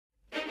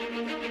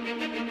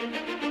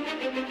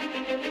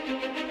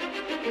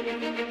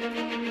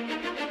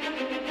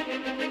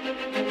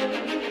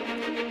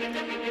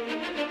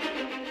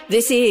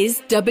This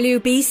is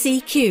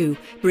WBCQ,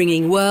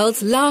 bringing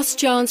World's Last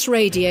Chance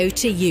Radio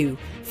to you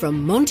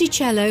from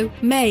Monticello,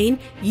 Maine,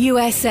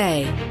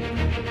 USA.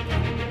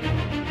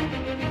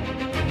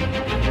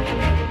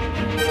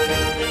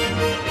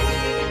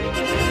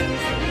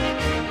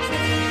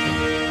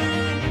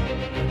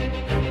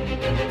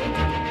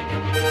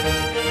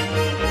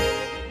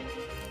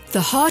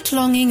 The heart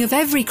longing of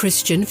every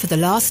Christian for the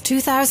last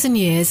 2,000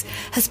 years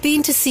has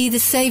been to see the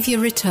Saviour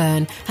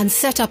return and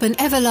set up an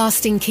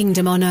everlasting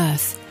kingdom on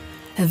earth.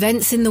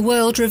 Events in the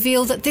world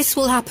reveal that this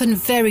will happen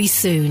very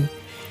soon.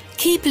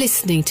 Keep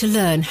listening to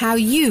learn how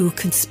you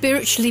can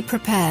spiritually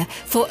prepare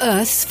for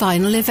Earth's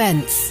final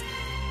events.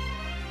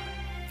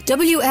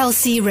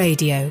 WLC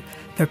Radio,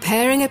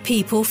 preparing a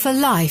people for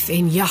life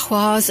in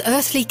Yahuwah's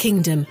earthly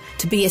kingdom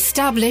to be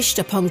established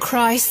upon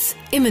Christ's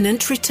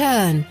imminent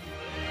return.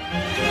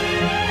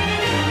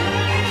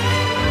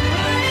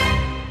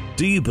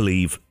 Do you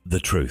believe the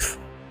truth?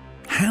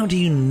 How do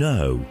you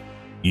know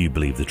you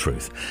believe the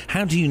truth?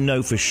 How do you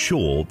know for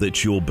sure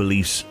that your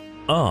beliefs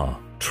are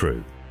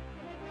true?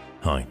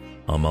 Hi,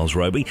 I'm Miles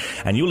Roby,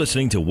 and you're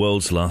listening to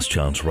World's Last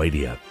Chance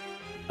Radio.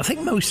 I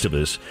think most of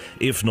us,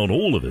 if not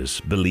all of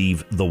us,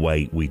 believe the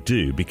way we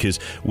do because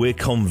we're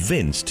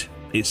convinced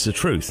it's the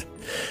truth.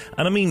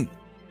 And I mean,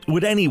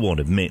 would anyone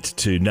admit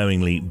to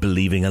knowingly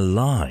believing a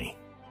lie?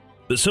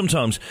 But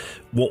sometimes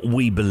what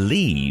we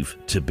believe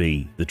to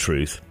be the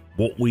truth,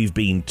 what we've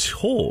been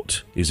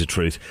taught is the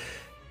truth,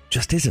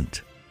 just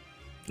isn't.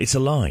 It's a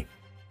lie.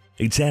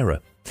 It's error.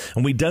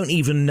 And we don't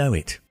even know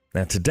it.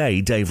 Now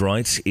today, Dave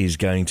Wright is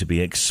going to be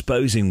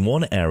exposing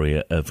one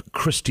area of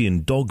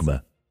Christian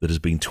dogma that has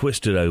been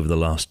twisted over the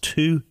last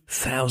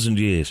 2,000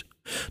 years.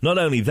 Not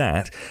only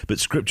that, but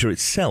Scripture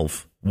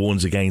itself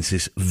warns against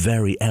this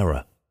very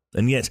error.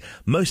 And yet,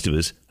 most of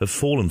us have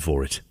fallen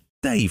for it.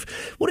 Dave,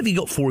 what have you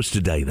got for us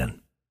today then?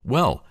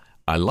 Well,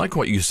 I like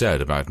what you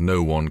said about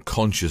no one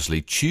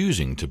consciously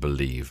choosing to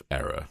believe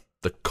error.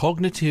 The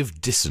cognitive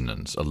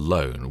dissonance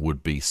alone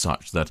would be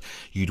such that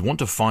you'd want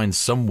to find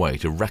some way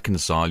to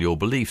reconcile your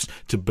beliefs,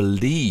 to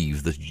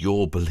believe that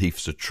your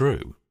beliefs are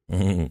true.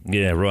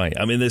 Yeah, right.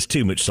 I mean, there's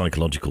too much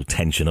psychological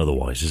tension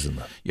otherwise, isn't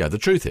there? Yeah, the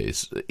truth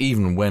is,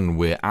 even when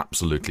we're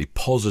absolutely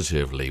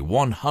positively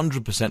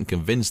 100%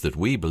 convinced that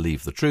we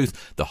believe the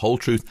truth, the whole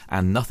truth,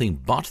 and nothing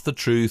but the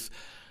truth,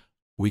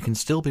 we can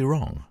still be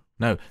wrong.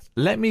 Now,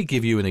 let me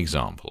give you an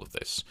example of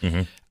this.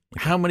 Mm-hmm.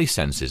 How many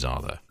senses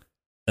are there?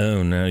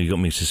 Oh, no, you got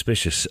me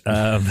suspicious.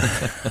 I'm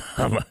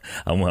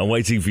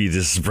waiting for you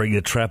to spring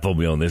a trap on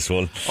me on this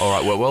one. All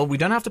right, well, we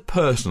don't have to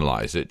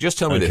personalise it. Just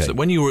tell me this, that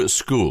when you were at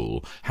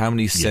school, how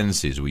many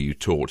senses were you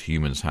taught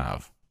humans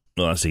have?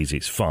 Well, that's easy.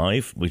 It's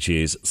 5, which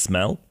is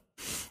smell,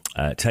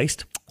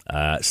 taste,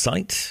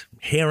 sight,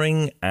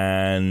 hearing,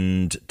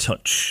 and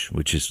touch,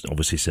 which is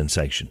obviously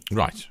sensation.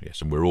 Right,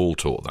 yes, and we're all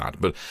taught that.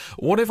 But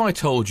what if I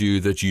told you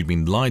that you'd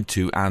been lied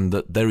to and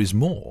that there is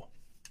more?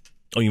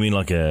 Oh, you mean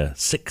like a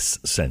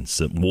sixth sense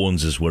that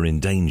warns us we're in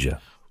danger?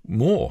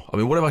 More? I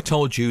mean, what if I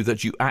told you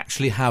that you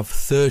actually have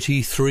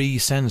 33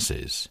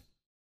 senses?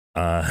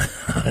 I'd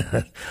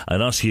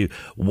ask you,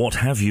 what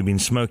have you been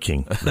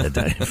smoking there,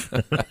 Dave?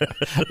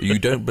 You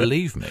don't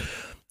believe me?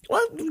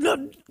 Well, not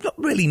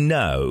really,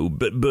 no.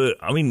 But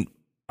I mean,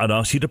 I'd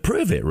ask you to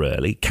prove it,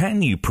 really.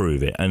 Can you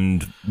prove it?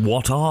 And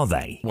what are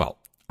they? Well,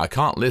 I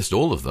can't list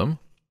all of them.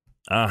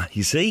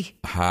 You see?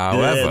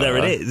 However... There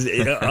it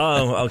is.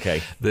 Oh,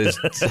 okay. There's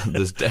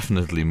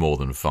definitely more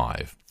than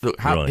 5.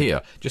 Look, Right.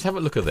 Here, just have a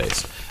look at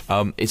this.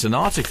 It's an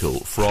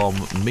article from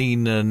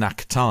Mina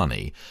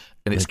Nakhtani,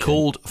 and it's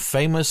called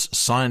Famous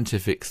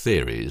Scientific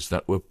Theories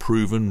That Were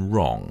Proven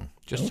Wrong.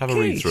 Just have a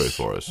read through it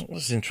for us.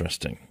 That's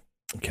interesting.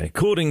 Okay,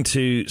 according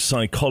to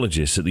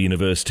psychologists at the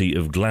University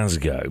of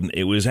Glasgow,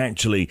 it was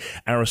actually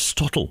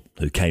Aristotle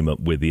who came up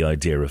with the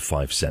idea of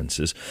 5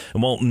 senses.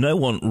 And while no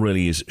one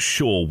really is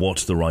sure what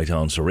the right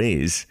answer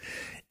is,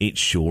 it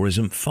sure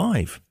isn't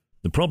 5.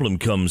 The problem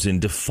comes in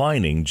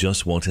defining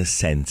just what a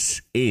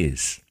sense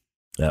is.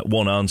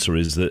 One answer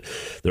is that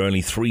there are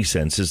only 3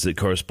 senses that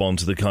correspond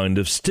to the kind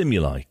of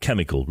stimuli,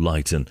 chemical,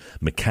 light and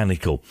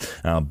mechanical,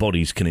 our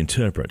bodies can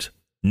interpret.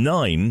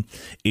 9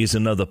 is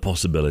another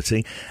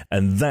possibility,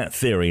 and that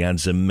theory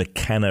adds a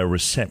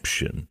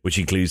mechanoreception, which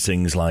includes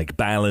things like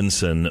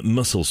balance and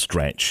muscle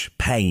stretch,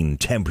 pain,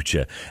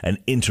 temperature,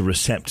 and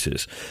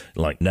interoceptors,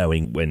 like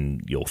knowing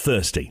when you're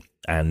thirsty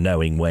and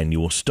knowing when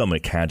your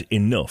stomach had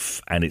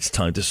enough and it's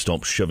time to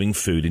stop shoving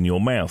food in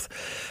your mouth.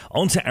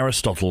 On to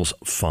Aristotle's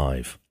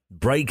 5.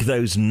 Break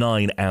those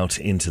 9 out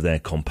into their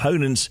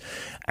components,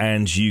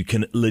 and you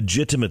can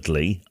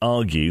legitimately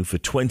argue for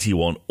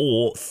 21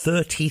 or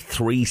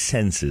 33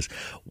 senses.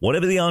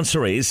 Whatever the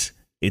answer is,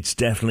 it's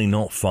definitely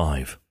not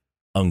 5.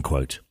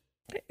 Unquote.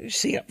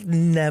 See, I've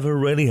never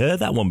really heard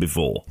that one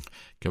before.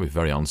 It can be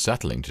very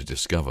unsettling to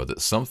discover that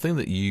something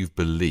that you've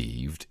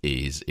believed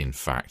is, in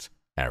fact,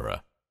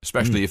 error.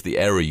 Especially if the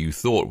error you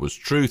thought was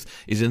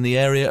truth is in the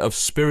area of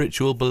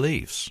spiritual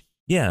beliefs.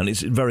 Yeah, and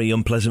it's a very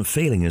unpleasant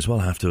feeling as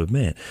well, I have to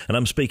admit. And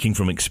I'm speaking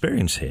from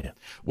experience here.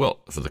 Well,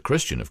 for the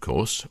Christian, of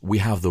course, we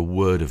have the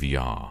word of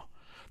Yah.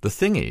 The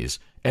thing is,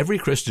 every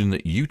Christian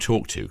that you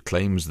talk to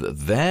claims that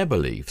their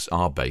beliefs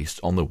are based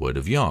on the word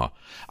of Yah,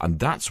 and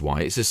that's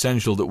why it's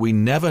essential that we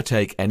never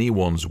take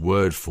anyone's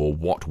word for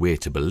what we're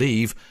to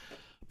believe,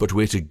 but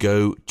we're to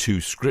go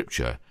to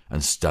Scripture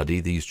and study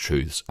these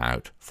truths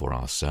out for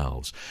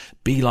ourselves.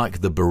 Be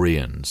like the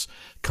Bereans.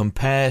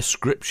 Compare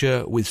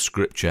Scripture with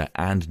Scripture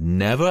and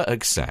never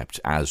accept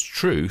as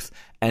truth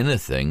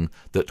anything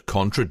that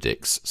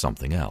contradicts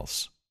something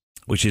else.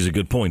 Which is a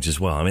good point as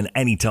well. I mean,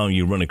 any time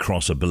you run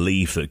across a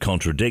belief that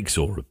contradicts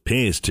or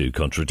appears to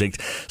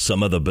contradict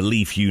some other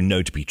belief you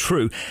know to be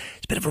true,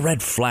 it's a bit of a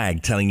red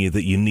flag telling you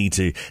that you need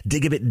to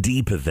dig a bit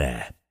deeper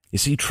there. You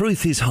see,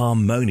 truth is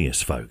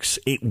harmonious, folks.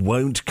 It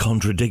won't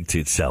contradict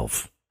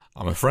itself.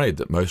 I'm afraid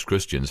that most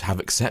Christians have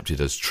accepted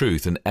as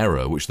truth an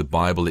error which the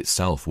Bible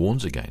itself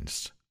warns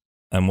against.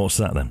 And what's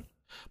that then?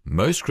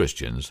 Most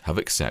Christians have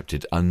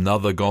accepted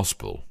another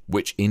gospel,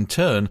 which in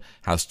turn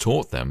has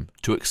taught them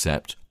to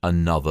accept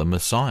another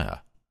Messiah.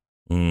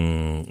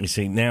 You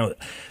see, now,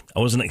 I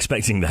wasn't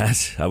expecting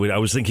that. I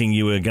was thinking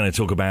you were going to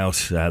talk about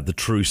the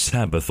true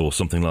Sabbath or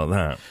something like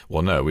that.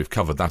 Well, no, we've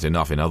covered that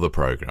enough in other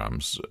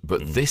programs.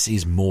 But this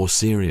is more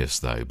serious,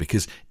 though,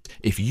 because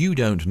if you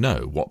don't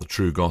know what the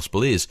true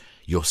gospel is,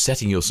 you're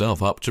setting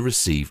yourself up to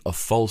receive a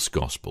false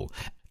gospel.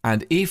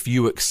 And if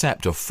you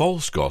accept a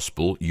false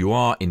gospel, you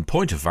are, in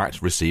point of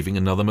fact, receiving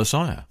another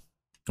Messiah.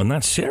 And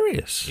that's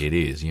serious. It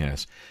is,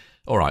 yes.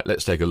 All right,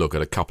 let's take a look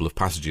at a couple of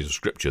passages of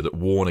Scripture that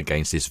warn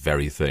against this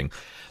very thing.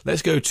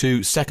 Let's go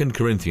to 2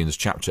 Corinthians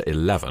chapter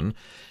 11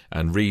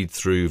 and read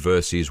through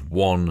verses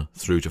 1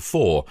 through to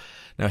 4.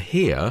 Now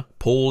here,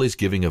 Paul is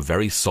giving a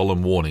very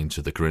solemn warning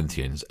to the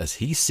Corinthians as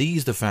he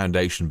sees the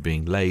foundation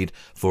being laid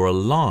for a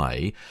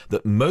lie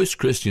that most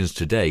Christians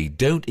today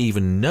don't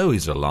even know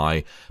is a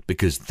lie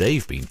because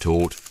they've been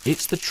taught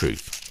it's the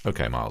truth.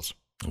 Okay, Miles.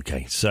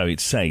 Okay, so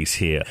it says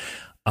here,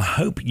 I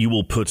hope you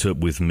will put up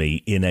with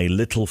me in a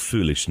little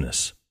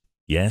foolishness.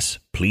 Yes,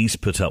 please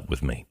put up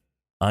with me.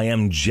 I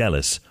am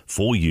jealous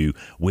for you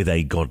with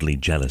a godly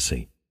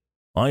jealousy.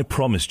 I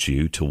promised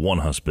you to one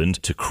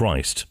husband, to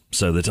Christ,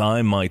 so that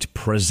I might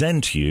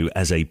present you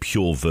as a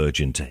pure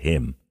virgin to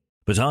him.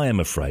 But I am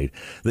afraid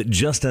that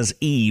just as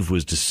Eve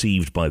was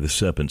deceived by the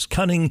serpent's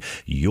cunning,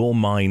 your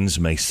minds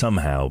may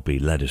somehow be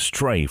led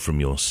astray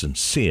from your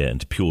sincere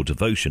and pure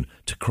devotion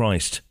to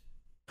Christ.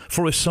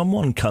 For if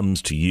someone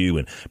comes to you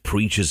and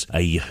preaches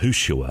a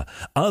Yahushua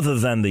other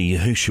than the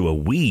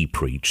Yahushua we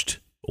preached,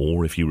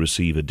 or if you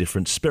receive a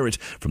different spirit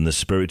from the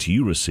spirit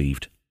you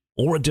received,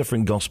 or a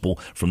different gospel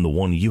from the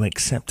one you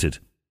accepted,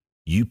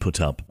 you put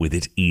up with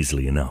it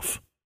easily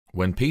enough.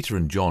 When Peter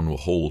and John were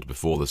hauled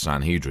before the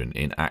Sanhedrin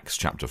in Acts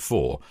chapter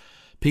 4,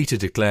 Peter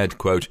declared,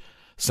 quote,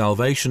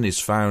 Salvation is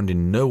found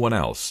in no one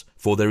else,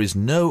 for there is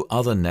no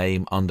other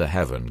name under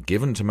heaven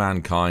given to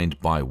mankind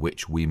by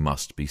which we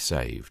must be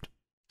saved.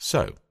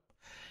 So,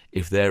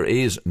 if there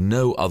is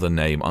no other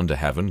name under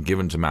heaven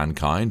given to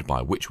mankind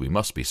by which we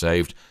must be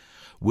saved,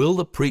 will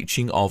the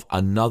preaching of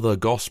another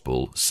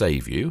gospel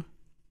save you?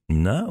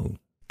 No.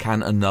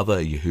 Can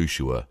another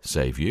Yahushua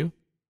save you?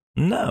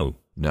 No.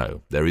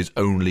 No. There is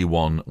only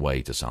one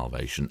way to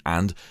salvation,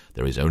 and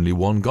there is only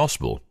one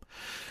gospel.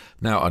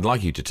 Now, I'd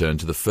like you to turn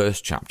to the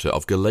first chapter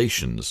of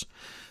Galatians.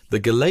 The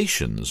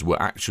Galatians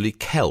were actually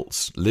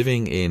Celts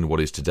living in what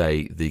is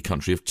today the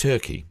country of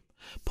Turkey.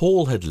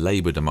 Paul had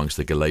laboured amongst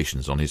the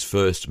Galatians on his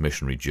first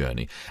missionary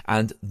journey,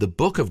 and the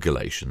book of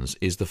Galatians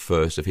is the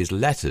first of his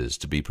letters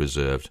to be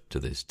preserved to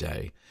this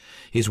day.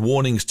 His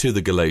warnings to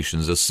the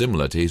Galatians are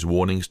similar to his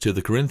warnings to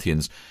the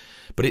Corinthians,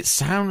 but it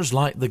sounds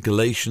like the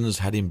Galatians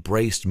had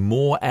embraced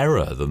more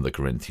error than the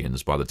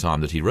Corinthians by the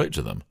time that he wrote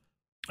to them.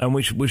 And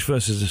which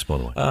verse is this, by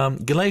the way?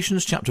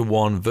 Galatians chapter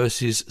 1,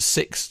 verses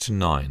 6 to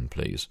 9,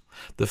 please.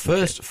 The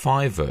first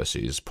 5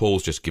 verses,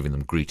 Paul's just giving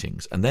them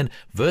greetings. And then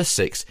verse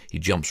 6, he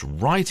jumps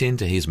right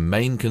into his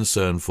main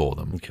concern for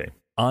them. Okay.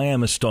 I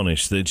am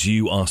astonished that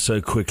you are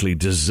so quickly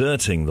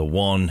deserting the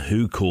one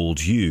who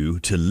called you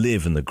to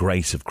live in the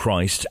grace of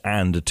Christ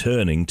and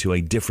turning to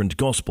a different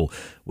gospel,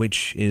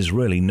 which is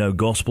really no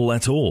gospel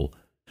at all.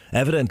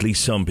 Evidently,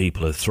 some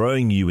people are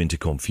throwing you into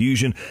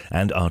confusion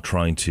and are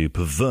trying to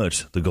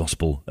pervert the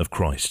gospel of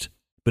Christ.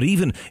 But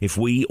even if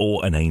we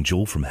or an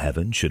angel from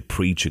heaven should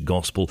preach a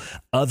gospel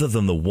other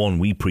than the one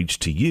we preach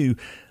to you,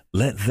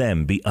 let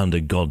them be under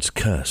God's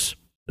curse.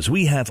 As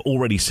we have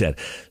already said,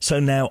 so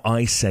now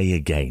I say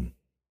again,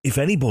 if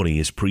anybody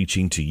is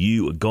preaching to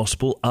you a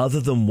gospel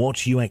other than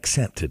what you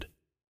accepted,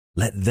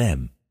 let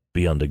them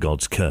be under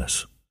God's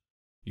curse.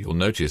 You'll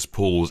notice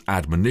Paul's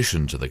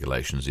admonition to the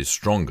Galatians is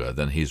stronger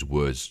than his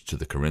words to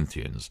the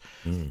Corinthians.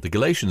 The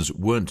Galatians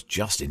weren't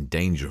just in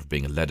danger of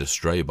being led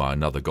astray by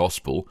another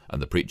gospel and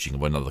the preaching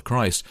of another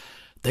Christ.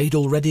 They'd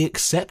already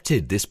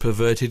accepted this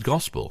perverted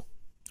gospel.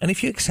 And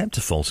if you accept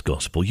a false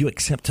gospel, you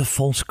accept a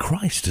false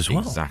Christ as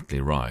well.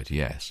 Exactly right,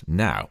 yes.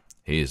 Now,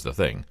 here's the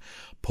thing.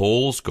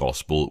 Paul's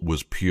gospel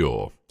was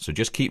pure. So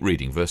just keep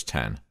reading, verse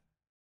 10.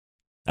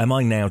 Am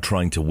I now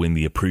trying to win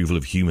the approval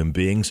of human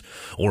beings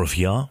or of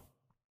Yah?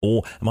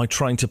 Or am I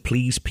trying to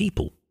please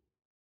people?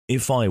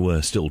 If I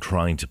were still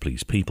trying to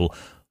please people,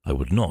 I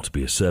would not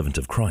be a servant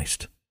of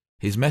Christ.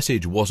 His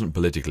message wasn't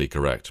politically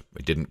correct.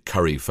 It didn't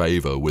curry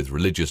favour with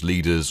religious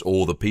leaders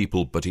or the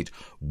people, but it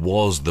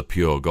was the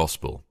pure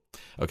gospel.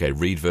 Okay,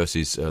 read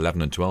verses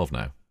 11 and 12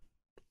 now.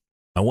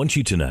 I want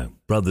you to know,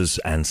 brothers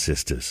and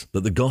sisters,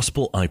 that the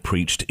gospel I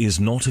preached is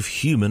not of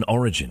human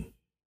origin.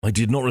 I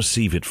did not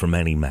receive it from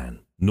any man,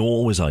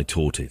 nor was I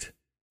taught it.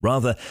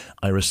 Rather,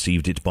 I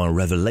received it by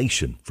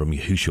revelation from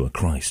Yahushua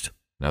Christ.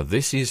 Now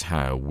this is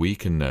how we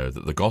can know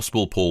that the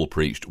gospel Paul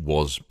preached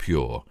was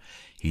pure.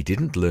 He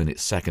didn't learn it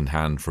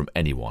second-hand from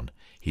anyone.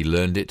 He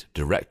learned it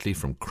directly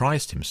from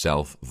Christ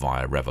himself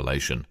via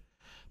revelation.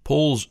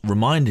 Paul's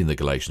reminding the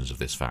Galatians of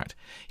this fact.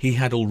 He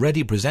had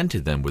already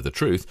presented them with the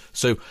truth,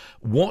 so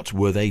what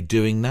were they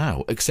doing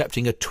now,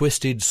 accepting a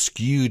twisted,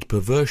 skewed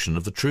perversion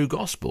of the true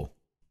gospel?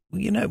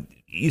 Well, you know,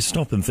 you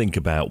stop and think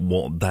about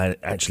what that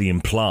actually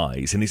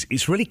implies, and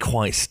it's really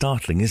quite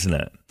startling, isn't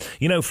it?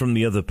 You know, from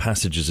the other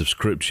passages of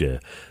Scripture,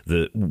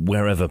 that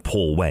wherever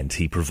Paul went,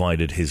 he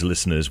provided his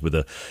listeners with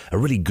a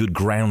really good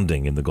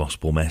grounding in the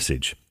gospel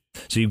message.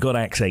 So you've got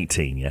Acts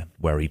 18, yeah,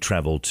 where he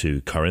travelled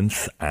to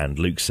Corinth, and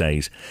Luke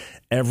says,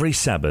 every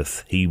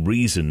Sabbath he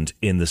reasoned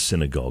in the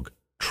synagogue,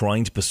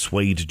 trying to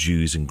persuade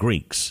Jews and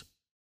Greeks.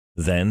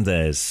 Then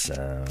there's,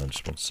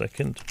 just one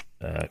second,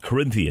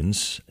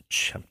 Corinthians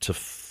chapter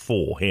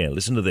 4 here.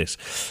 Listen to this,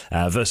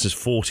 verses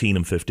 14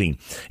 and 15.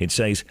 It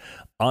says,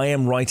 I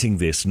am writing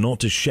this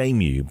not to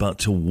shame you, but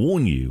to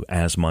warn you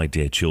as my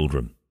dear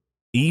children.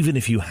 Even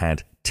if you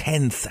had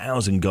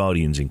 10,000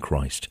 guardians in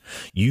Christ,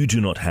 you do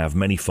not have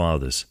many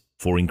fathers.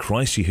 For in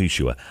Christ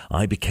Yahushua,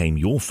 I became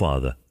your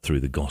father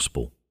through the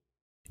gospel.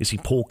 You see,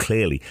 Paul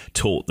clearly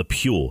taught the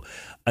pure,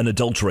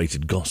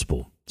 unadulterated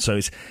gospel. So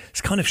it's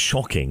kind of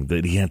shocking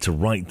that he had to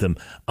write them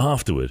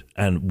afterward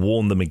and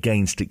warn them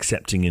against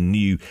accepting a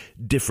new,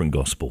 different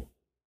gospel.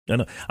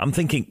 And I'm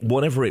thinking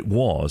whatever it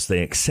was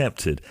they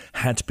accepted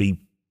had to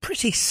be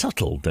pretty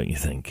subtle, don't you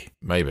think?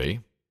 Maybe.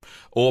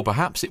 Or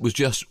perhaps it was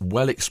just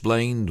well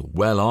explained,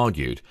 well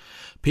argued.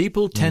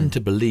 People tend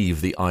to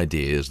believe the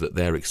ideas that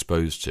they're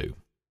exposed to.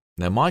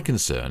 Now, my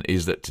concern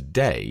is that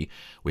today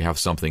we have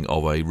something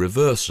of a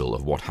reversal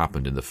of what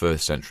happened in the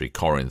first century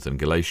Corinth and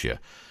Galatia.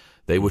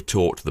 They were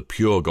taught the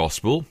pure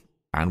gospel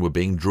and were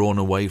being drawn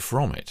away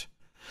from it.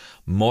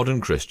 Modern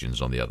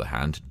Christians, on the other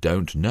hand,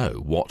 don't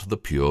know what the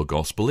pure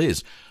gospel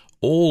is.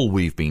 All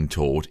we've been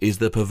taught is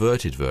the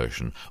perverted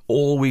version.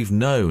 All we've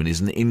known is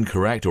an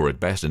incorrect, or at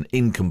best an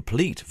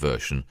incomplete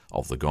version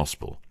of the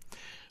gospel.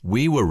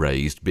 We were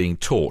raised being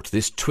taught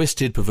this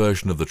twisted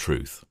perversion of the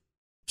truth.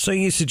 So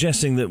you're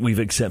suggesting that we've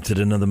accepted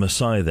another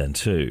Messiah then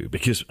too?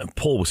 Because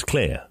Paul was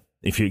clear.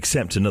 If you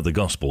accept another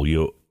gospel,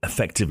 you're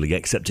effectively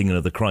accepting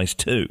another Christ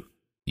too.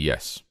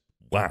 Yes.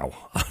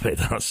 Wow. I bet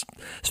that's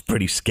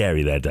pretty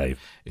scary there, Dave.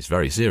 It's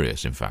very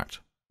serious, in fact.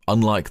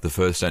 Unlike the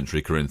first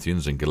century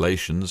Corinthians and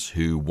Galatians,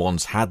 who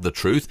once had the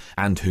truth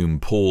and whom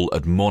Paul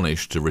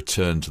admonished to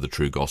return to the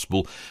true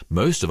gospel,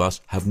 most of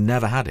us have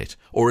never had it,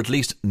 or at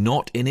least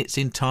not in its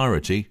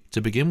entirety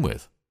to begin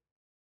with.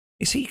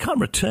 You see, you can't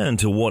return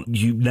to what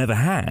you never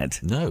had.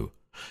 No.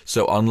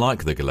 So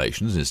unlike the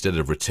Galatians, instead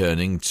of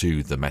returning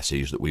to the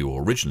message that we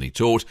were originally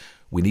taught,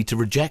 we need to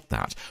reject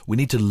that. We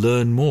need to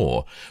learn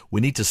more.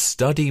 We need to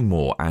study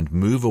more and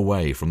move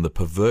away from the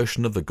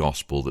perversion of the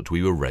gospel that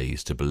we were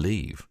raised to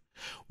believe.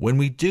 When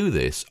we do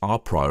this, our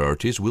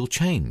priorities will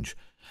change.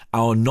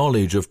 Our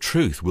knowledge of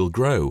truth will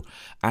grow,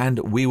 and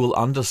we will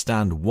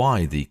understand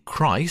why the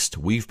Christ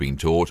we've been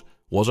taught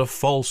was a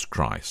false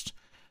Christ.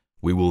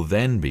 We will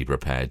then be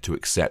prepared to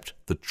accept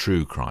the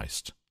true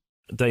Christ.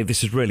 Dave,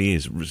 this really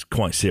is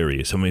quite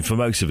serious. I mean, for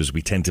most of us,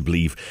 we tend to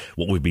believe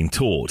what we've been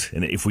taught.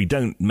 And if we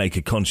don't make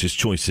a conscious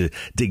choice to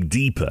dig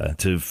deeper,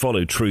 to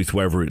follow truth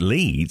wherever it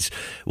leads,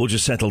 we'll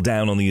just settle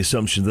down on the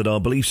assumption that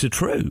our beliefs are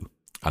true.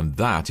 And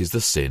that is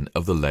the sin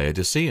of the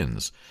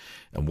Laodiceans.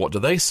 And what do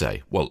they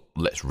say? Well,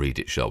 let's read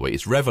it, shall we?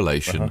 It's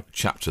Revelation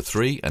chapter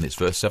 3, and it's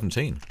verse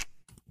 17.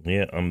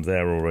 Yeah, I'm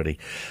there already.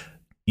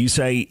 You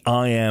say,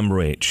 I am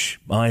rich,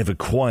 I have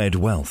acquired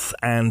wealth,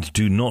 and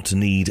do not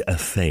need a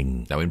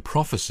thing. Now, in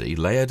prophecy,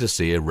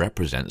 Laodicea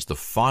represents the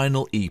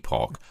final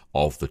epoch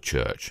of the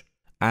church.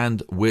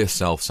 And we're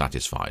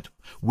self-satisfied.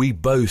 We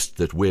boast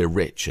that we're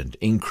rich and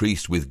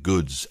increased with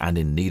goods and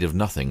in need of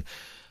nothing.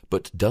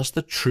 But does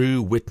the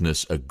true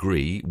witness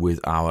agree with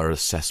our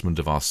assessment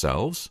of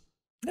ourselves?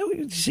 No,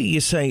 you see,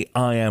 you say,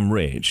 I am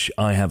rich,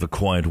 I have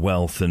acquired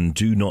wealth, and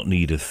do not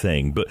need a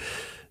thing, but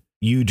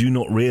you do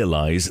not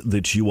realize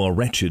that you are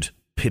wretched,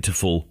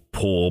 pitiful,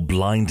 poor,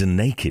 blind, and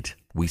naked.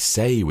 We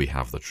say we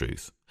have the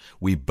truth.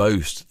 We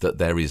boast that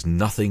there is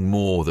nothing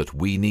more that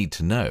we need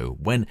to know,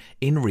 when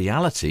in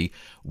reality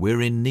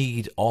we're in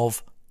need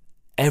of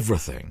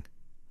everything.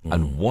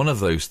 And one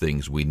of those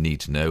things we need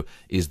to know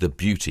is the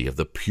beauty of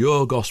the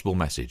pure gospel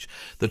message,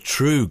 the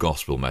true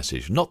gospel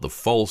message, not the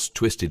false,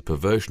 twisted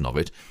perversion of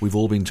it we've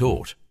all been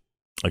taught.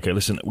 Okay,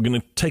 listen, we're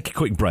going to take a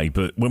quick break,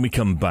 but when we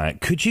come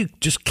back, could you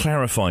just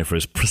clarify for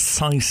us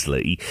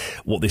precisely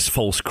what this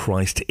false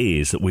Christ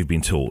is that we've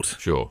been taught?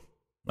 Sure.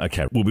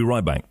 Okay, we'll be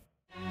right back.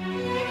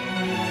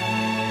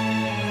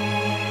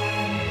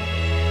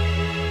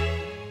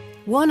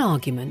 One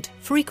argument,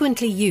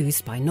 frequently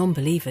used by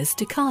non-believers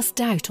to cast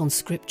doubt on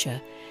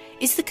Scripture,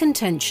 is the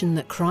contention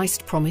that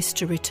Christ promised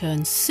to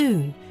return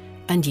soon,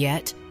 and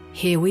yet,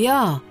 here we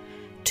are,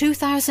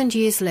 2,000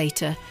 years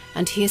later,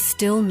 and he has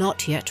still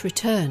not yet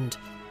returned.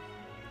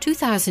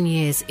 2,000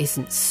 years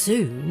isn't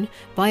soon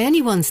by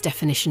anyone's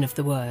definition of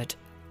the word.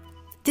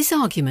 This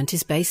argument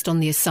is based on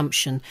the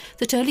assumption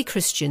that early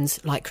Christians,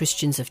 like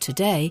Christians of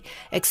today,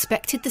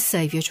 expected the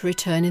Saviour to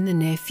return in the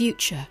near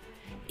future,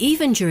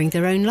 even during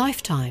their own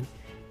lifetime.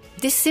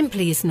 This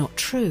simply is not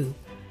true.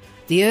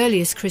 The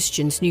earliest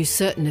Christians knew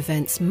certain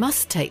events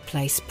must take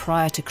place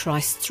prior to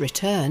Christ's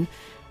return,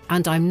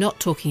 and I'm not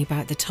talking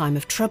about the time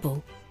of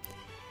trouble.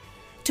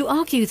 To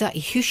argue that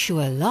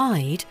Yahushua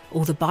lied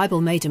or the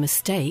Bible made a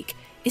mistake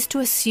is to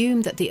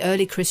assume that the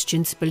early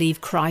Christians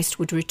believed Christ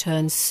would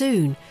return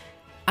soon,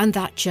 and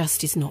that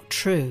just is not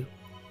true.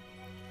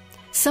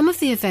 Some of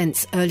the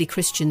events early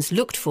Christians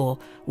looked for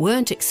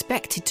weren't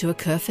expected to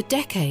occur for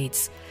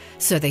decades,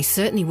 so they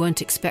certainly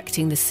weren't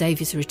expecting the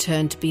Saviour's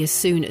return to be as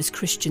soon as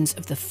Christians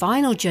of the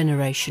final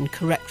generation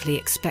correctly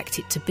expect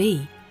it to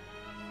be.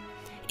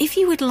 If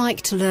you would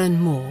like to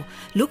learn more,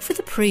 look for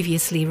the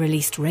previously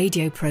released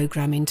radio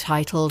programme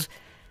entitled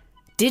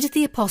 "Did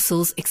the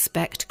Apostles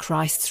Expect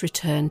Christ's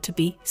Return to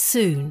be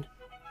Soon?"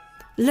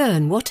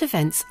 Learn what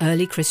events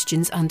early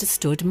Christians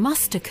understood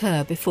must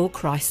occur before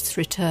Christ's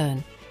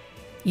return.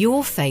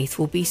 Your faith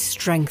will be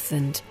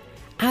strengthened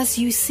as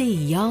you see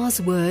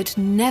Yah's word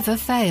never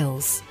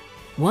fails.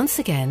 Once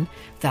again,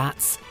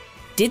 that's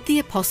 "Did the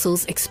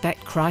Apostles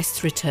Expect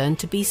Christ's Return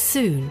to be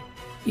Soon?"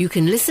 You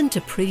can listen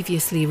to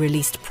previously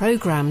released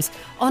programs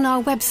on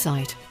our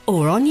website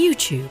or on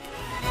YouTube.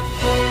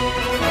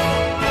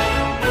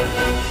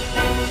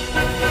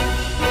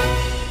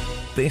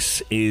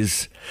 This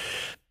is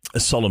a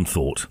solemn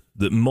thought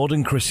that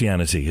modern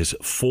Christianity has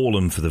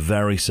fallen for the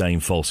very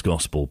same false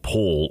gospel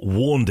Paul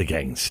warned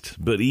against.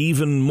 But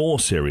even more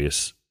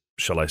serious,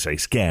 shall I say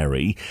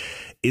scary,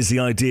 is the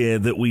idea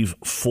that we've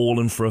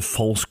fallen for a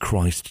false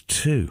Christ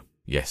too.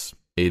 Yes,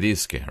 it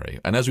is scary.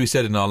 And as we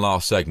said in our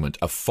last segment,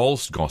 a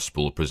false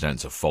gospel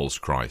presents a false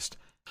Christ.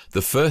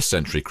 The first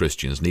century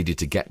Christians needed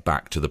to get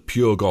back to the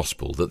pure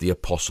gospel that the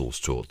apostles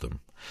taught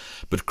them.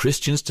 But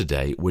Christians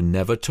today were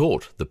never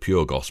taught the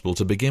pure gospel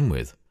to begin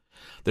with.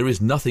 There is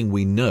nothing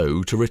we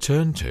know to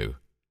return to.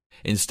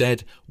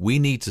 Instead, we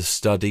need to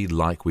study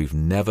like we've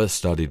never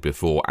studied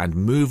before and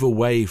move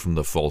away from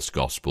the false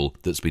gospel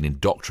that's been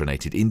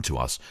indoctrinated into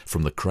us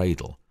from the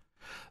cradle.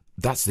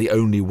 That's the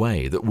only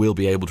way that we'll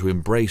be able to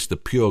embrace the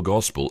pure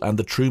gospel and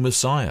the true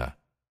Messiah.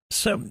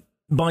 So,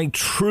 by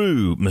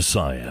true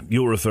Messiah,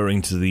 you're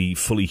referring to the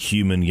fully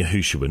human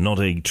Yahushua, not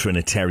a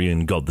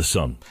Trinitarian God the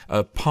Son?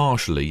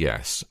 Partially,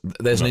 yes.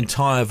 There's an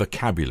entire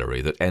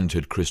vocabulary that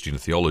entered Christian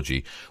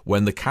theology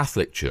when the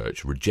Catholic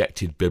Church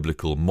rejected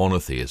biblical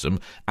monotheism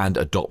and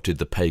adopted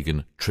the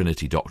pagan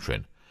Trinity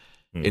doctrine.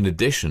 In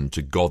addition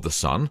to God the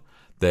Son,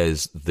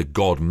 there's the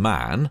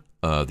God-man,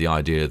 the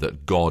idea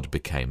that God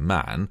became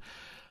man.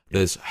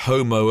 There's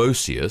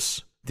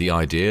homoousios, the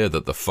idea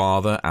that the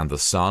Father and the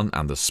Son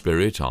and the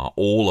Spirit are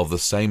all of the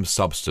same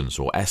substance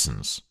or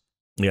essence.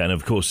 Yeah, and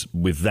of course,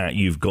 with that,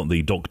 you've got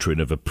the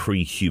doctrine of a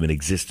pre-human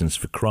existence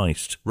for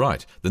Christ.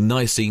 Right, the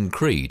Nicene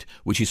Creed,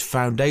 which is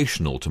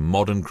foundational to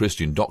modern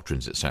Christian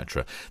doctrines,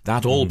 etc.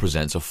 That all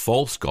presents a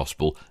false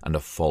gospel and a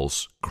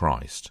false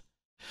Christ.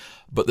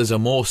 But there's a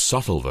more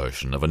subtle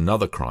version of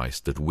another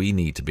Christ that we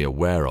need to be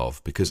aware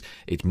of, because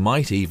it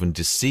might even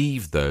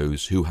deceive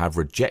those who have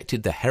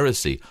rejected the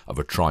heresy of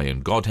a triune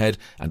Godhead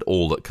and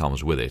all that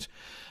comes with it.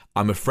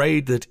 I'm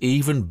afraid that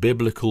even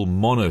biblical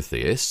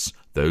monotheists,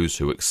 those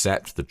who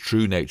accept the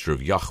true nature of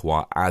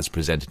Yahuwah as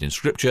presented in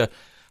Scripture,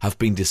 have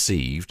been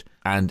deceived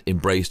and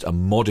embraced a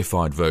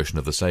modified version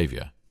of the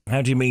Saviour.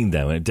 How do you mean,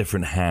 though? A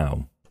different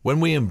how? When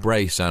we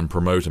embrace and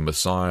promote a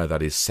Messiah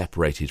that is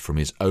separated from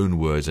his own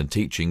words and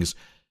teachings,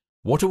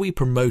 what are we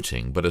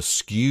promoting but a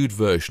skewed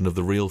version of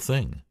the real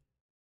thing?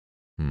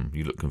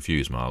 You look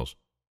confused, Miles.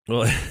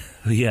 Well,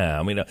 yeah,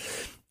 I mean,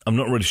 I'm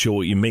not really sure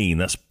what you mean.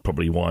 That's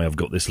probably why I've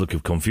got this look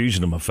of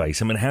confusion on my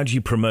face. I mean, how do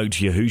you promote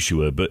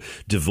Yahushua but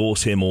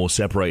divorce him or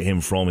separate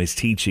him from his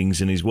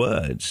teachings and his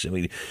words? I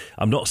mean,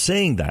 I'm not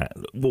saying that.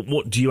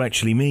 What do you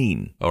actually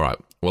mean? All right.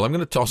 Well, I'm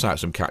going to toss out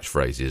some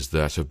catchphrases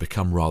that have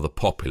become rather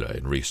popular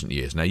in recent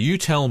years. Now, you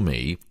tell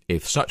me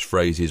if such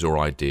phrases or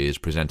ideas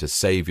present a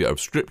saviour of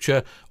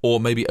Scripture or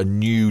maybe a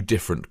new,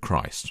 different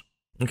Christ.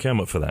 Okay, I'm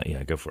up for that.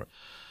 Yeah, go for it.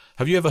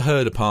 Have you ever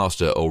heard a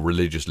pastor or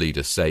religious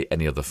leader say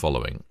any of the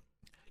following?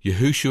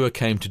 Yahushua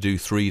came to do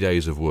 3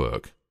 days of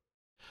work.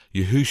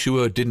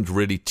 Yahushua didn't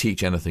really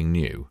teach anything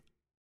new.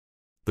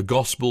 The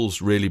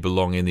Gospels really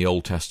belong in the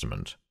Old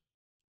Testament.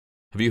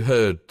 Have you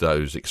heard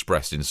those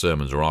expressed in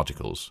sermons or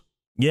articles?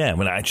 Yeah,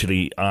 well,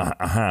 actually,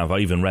 I have. I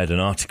even read an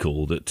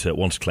article that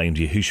once claimed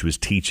Yahushua's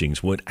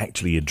teachings weren't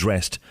actually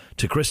addressed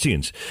to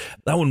Christians.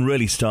 That one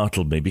really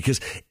startled me, because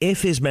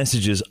if his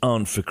messages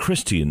aren't for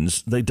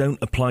Christians, they don't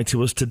apply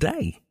to us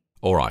today.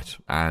 All right,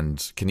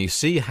 and can you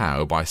see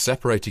how by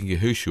separating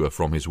Yahushua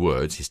from his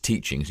words, his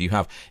teachings, you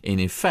have in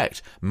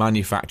effect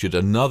manufactured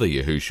another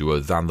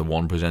Yahushua than the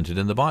one presented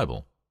in the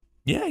Bible?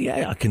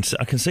 Yeah, I can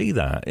see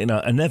that.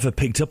 I never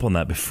picked up on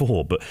that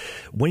before, but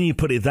when you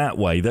put it that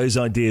way, those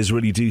ideas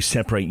really do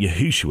separate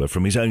Yahushua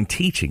from his own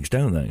teachings,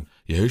 don't they?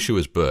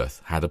 Yahushua's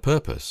birth had a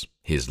purpose.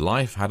 His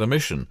life had a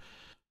mission.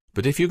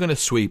 But if you're going to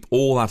sweep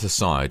all that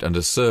aside and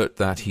assert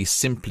that he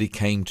simply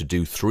came to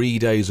do 3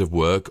 days of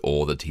work,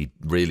 or that he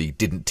really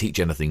didn't teach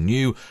anything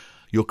new,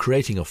 you're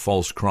creating a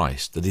false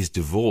Christ that is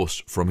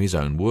divorced from his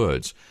own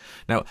words.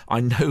 Now,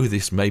 I know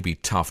this may be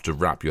tough to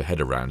wrap your head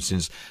around,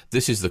 since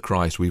this is the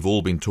Christ we've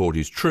all been taught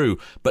is true,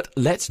 but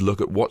let's look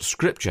at what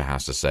Scripture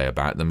has to say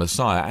about the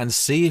Messiah and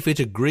see if it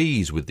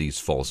agrees with these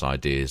false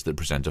ideas that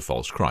present a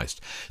false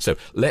Christ. So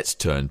let's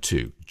turn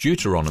to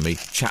Deuteronomy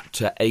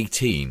chapter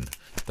 18.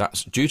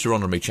 That's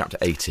Deuteronomy chapter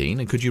 18,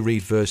 and could you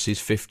read verses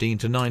 15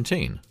 to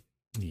 19?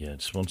 Yeah,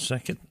 just 1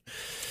 second.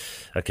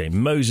 Okay,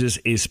 Moses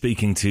is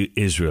speaking to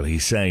Israel. He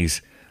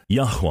says,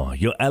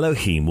 Yahuwah, your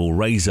Elohim, will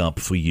raise up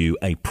for you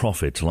a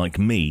prophet like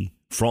me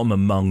from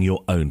among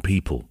your own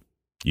people.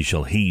 You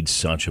shall heed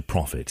such a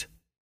prophet.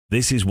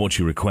 This is what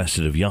you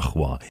requested of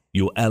Yahuwah,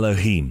 your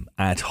Elohim,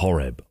 at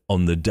Horeb,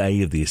 on the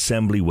day of the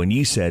assembly when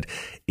you said,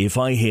 if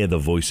I hear the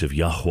voice of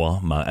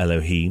Yahuwah, my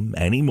Elohim,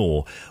 any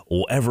more,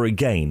 or ever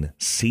again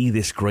see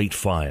this great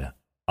fire,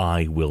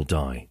 I will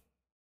die.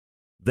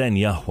 Then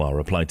Yahuwah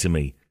replied to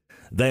me,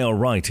 they are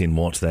right in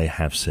what they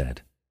have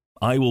said.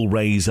 I will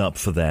raise up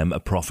for them a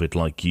prophet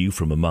like you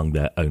from among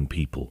their own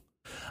people.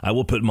 I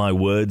will put my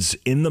words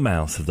in the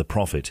mouth of the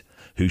prophet,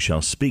 who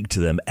shall speak to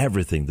them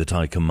everything that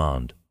I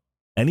command.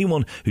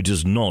 Anyone who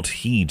does not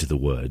heed the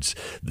words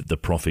that the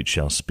prophet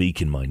shall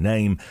speak in my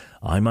name,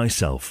 I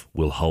myself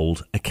will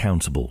hold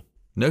accountable.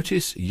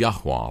 Notice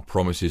Yahuwah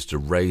promises to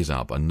raise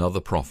up another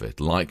prophet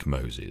like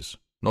Moses.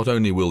 Not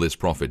only will this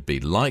prophet be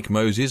like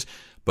Moses,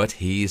 but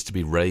he is to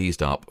be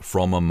raised up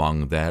from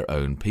among their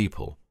own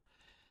people.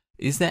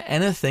 Is there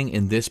anything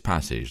in this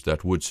passage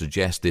that would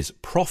suggest this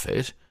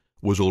prophet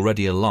was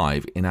already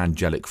alive in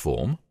angelic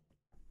form?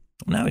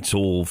 No, it's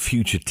all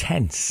future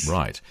tense.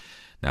 Right.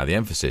 Now, the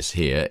emphasis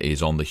here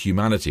is on the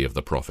humanity of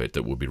the prophet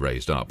that would be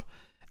raised up.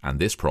 And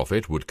this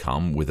prophet would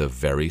come with a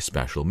very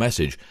special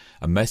message,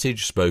 a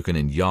message spoken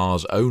in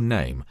Yah's own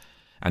name.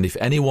 And if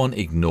anyone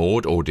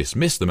ignored or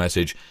dismissed the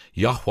message,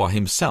 Yahuwah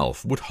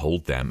himself would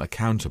hold them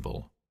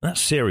accountable. That's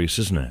serious,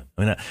 isn't it?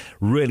 I mean, that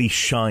really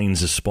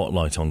shines a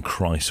spotlight on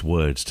Christ's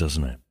words,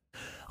 doesn't it?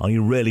 Are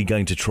you really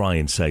going to try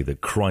and say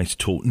that Christ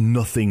taught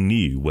nothing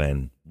new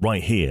when,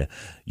 right here,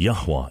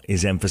 Yahuwah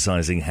is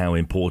emphasizing how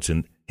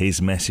important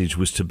his message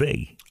was to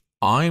be?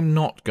 I'm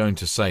not going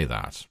to say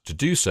that. To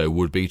do so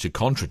would be to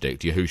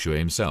contradict Yahushua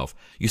himself.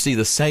 You see,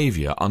 the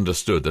Saviour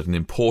understood that an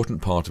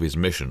important part of his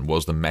mission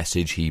was the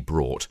message he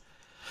brought.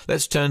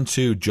 Let's turn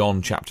to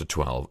John chapter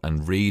 12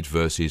 and read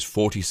verses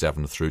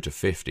 47 through to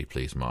 50,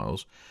 please,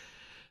 Miles.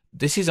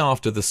 This is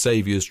after the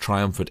Saviour's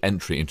triumphant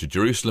entry into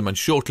Jerusalem and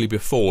shortly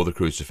before the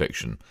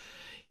crucifixion.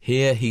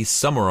 Here he's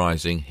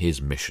summarizing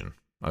his mission.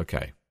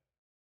 Okay.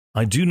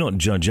 I do not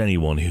judge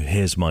anyone who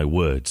hears my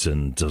words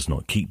and does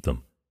not keep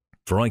them.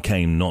 For I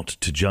came not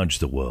to judge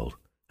the world,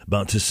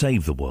 but to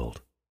save the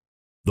world.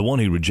 The one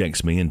who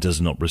rejects me and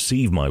does not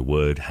receive my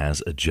word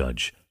has a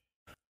judge.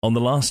 On the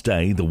last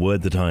day, the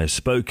word that I have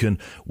spoken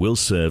will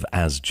serve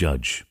as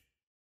judge.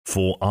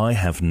 For I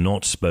have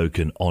not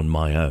spoken on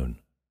my own,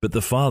 but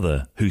the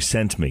Father who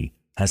sent me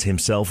has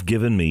himself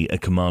given me a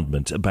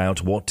commandment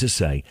about what to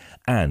say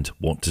and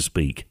what to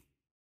speak.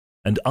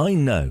 And I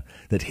know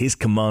that his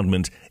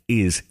commandment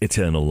is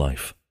eternal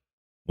life.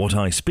 What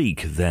I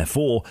speak,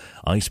 therefore,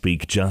 I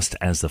speak just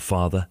as the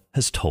Father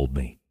has told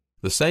me.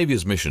 The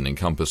Saviour's mission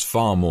encompassed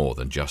far more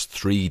than just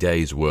 3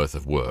 days' worth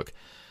of work.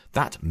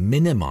 That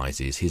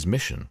minimizes his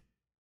mission.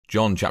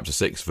 John chapter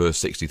 6 verse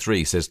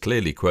 63 says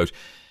clearly, quote,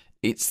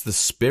 "It's the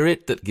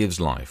Spirit that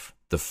gives life.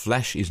 The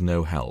flesh is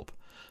no help.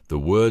 The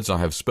words I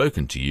have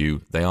spoken to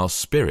you, they are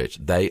spirit,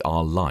 they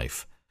are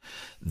life."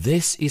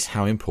 This is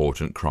how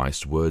important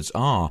Christ's words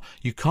are.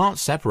 You can't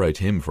separate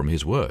him from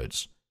his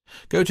words.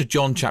 Go to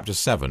John chapter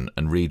 7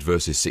 and read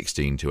verses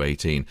 16 to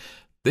 18.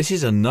 This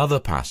is another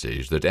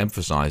passage that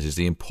emphasizes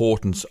the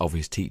importance of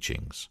his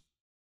teachings.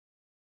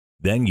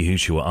 Then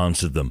Yahushua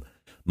answered them,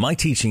 My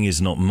teaching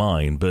is not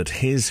mine, but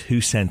his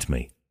who sent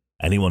me.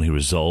 Anyone who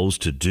resolves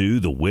to do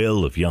the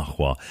will of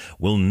Yahuwah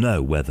will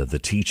know whether the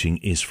teaching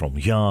is from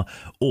Yah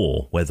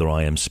or whether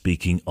I am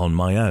speaking on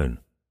my own.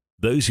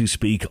 Those who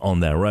speak on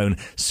their own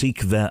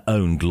seek their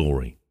own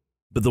glory.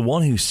 But the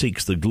one who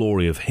seeks the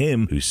glory of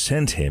him who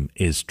sent him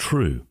is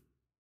true,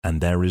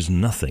 and there is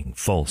nothing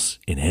false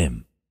in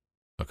him.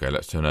 Okay,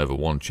 let's turn over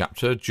one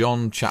chapter.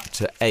 John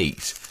chapter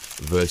 8,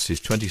 verses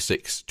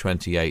 26,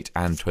 28,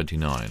 and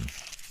 29.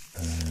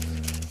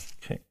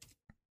 Okay.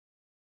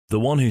 The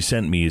one who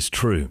sent me is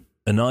true,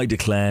 and I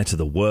declare to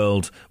the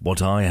world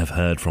what I have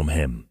heard from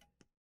him.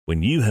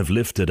 When you have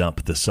lifted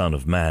up the Son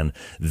of Man,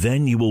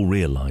 then you will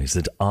realize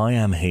that I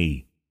am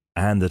he,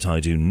 and that I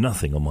do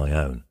nothing on my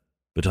own.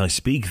 But I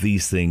speak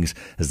these things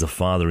as the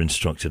Father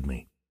instructed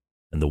me,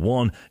 and the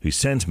one who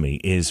sent me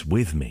is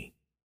with me.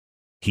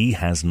 He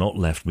has not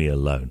left me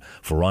alone,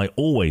 for I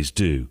always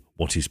do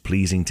what is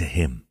pleasing to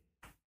him."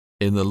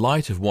 In the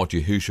light of what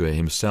Yahushua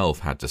himself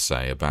had to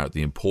say about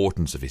the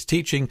importance of his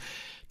teaching,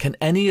 can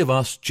any of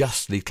us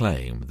justly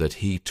claim that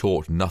he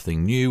taught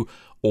nothing new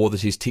or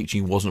that his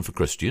teaching wasn't for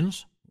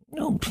Christians?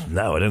 Oh,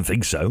 no, I don't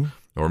think so.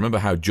 Now remember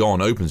how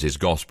John opens his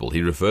gospel.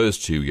 He refers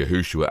to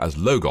Yahushua as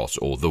Logos,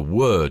 or the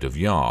Word of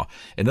Yah.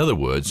 In other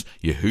words,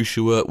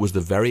 Yahushua was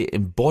the very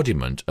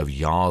embodiment of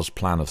Yah's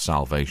plan of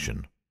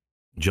salvation.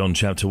 John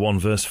chapter 1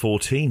 verse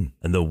 14,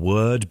 "And the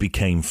Word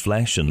became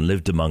flesh and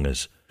lived among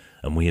us,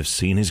 and we have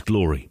seen his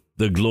glory,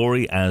 the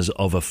glory as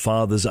of a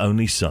Father's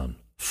only Son,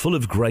 full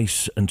of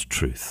grace and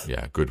truth."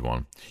 Yeah, good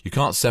one. You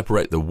can't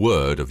separate the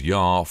Word of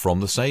Yah from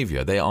the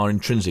Saviour. They are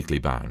intrinsically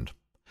bound.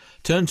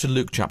 Turn to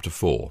Luke chapter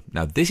 4.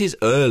 Now, this is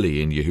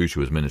early in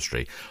Yahushua's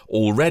ministry.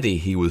 Already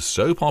he was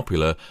so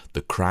popular,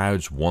 the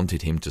crowds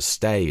wanted him to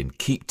stay and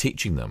keep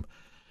teaching them.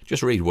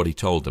 Just read what he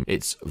told them.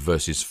 It's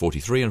verses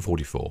 43 and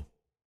 44.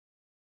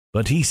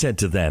 "But he said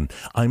to them,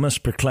 I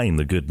must proclaim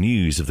the good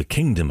news of the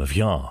kingdom of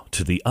Yah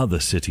to the other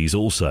cities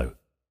also,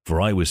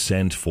 for I was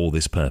sent for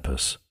this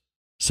purpose."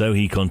 So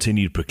he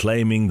continued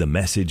proclaiming the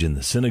message in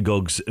the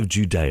synagogues of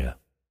Judea.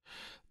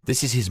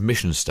 This is his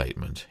mission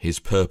statement, his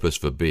purpose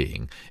for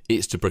being.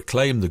 It's to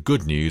proclaim the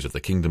good news of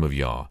the kingdom of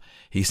Yah.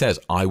 He says,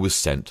 I was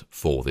sent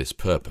for this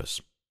purpose.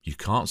 You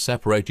can't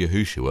separate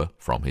Yahushua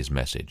from his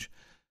message.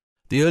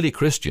 The early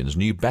Christians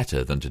knew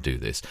better than to do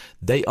this.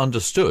 They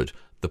understood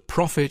the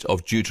prophet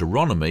of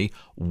Deuteronomy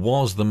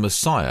was the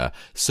Messiah,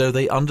 so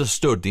they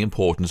understood the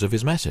importance of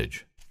his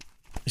message.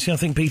 See, I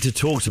think Peter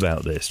talked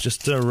about this.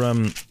 Just to,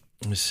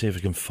 let me see if I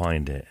can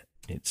find it.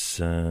 It's,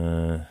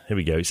 here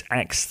we go. It's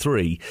Acts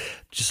 3.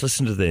 Just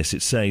listen to this.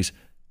 It says,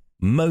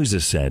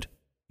 "Moses said,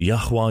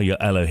 Yahuwah your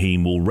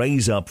Elohim will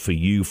raise up for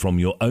you from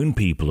your own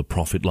people a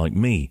prophet like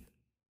me.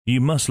 You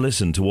must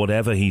listen to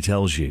whatever he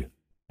tells you.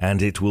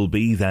 And it will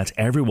be that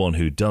everyone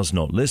who does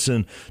not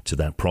listen to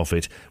that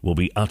prophet will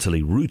be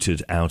utterly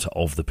rooted out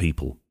of the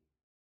people.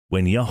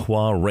 When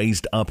Yahuwah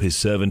raised up his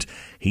servant,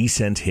 he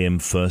sent him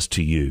first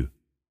to you,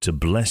 to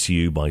bless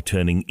you by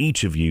turning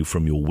each of you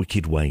from your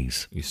wicked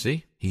ways." You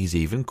see, he's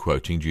even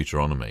quoting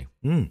Deuteronomy.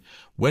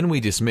 When we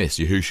dismiss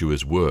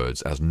Yahushua's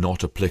words as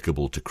not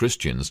applicable to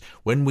Christians,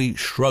 when we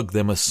shrug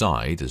them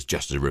aside as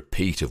just a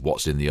repeat of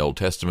what's in the Old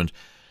Testament,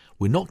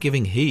 we're not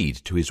giving heed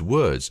to his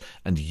words,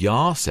 and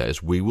Yah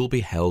says we will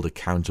be held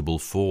accountable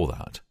for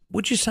that.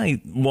 Would you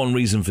say one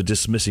reason for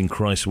dismissing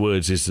Christ's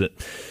words is that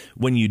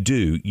when you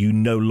do, you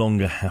no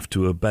longer have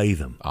to obey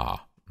them?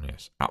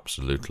 Yes,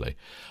 absolutely.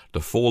 The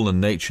fallen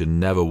nature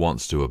never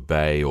wants to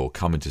obey or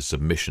come into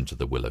submission to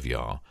the will of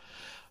Yah.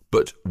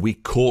 But we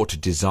court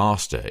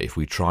disaster if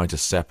we try to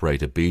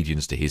separate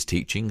obedience to his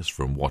teachings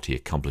from what he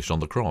accomplished on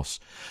the cross.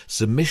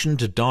 Submission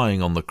to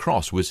dying on the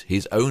cross was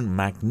his own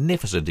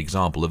magnificent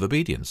example of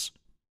obedience.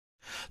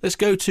 Let's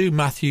go to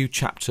Matthew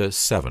chapter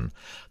 7.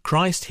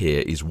 Christ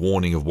here is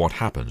warning of what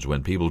happens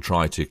when people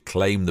try to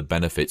claim the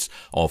benefits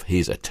of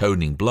his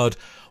atoning blood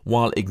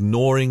while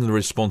ignoring the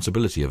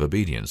responsibility of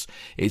obedience.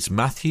 It's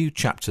Matthew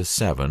chapter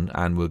 7,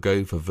 and we'll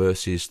go for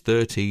verses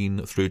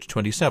 13 through to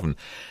 27.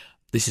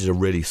 This is a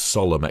really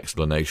solemn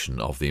explanation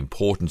of the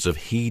importance of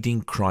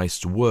heeding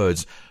Christ's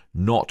words,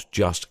 not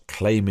just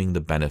claiming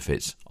the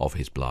benefits of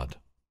his blood.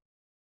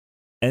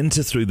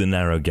 "Enter through the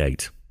narrow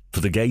gate, for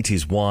the gate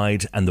is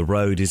wide and the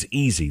road is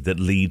easy that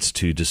leads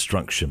to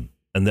destruction,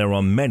 and there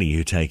are many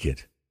who take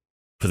it.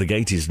 For the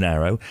gate is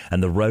narrow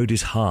and the road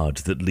is hard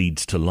that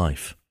leads to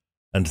life,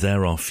 and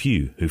there are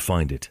few who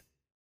find it.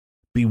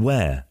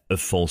 Beware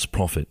of false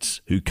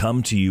prophets who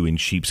come to you in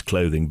sheep's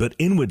clothing, but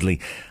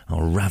inwardly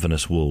are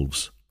ravenous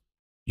wolves.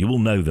 You will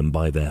know them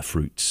by their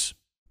fruits.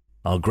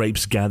 Are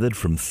grapes gathered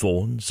from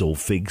thorns or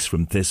figs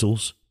from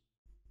thistles?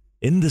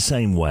 In the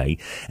same way,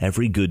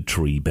 every good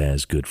tree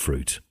bears good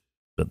fruit,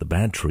 but the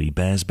bad tree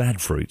bears bad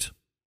fruit.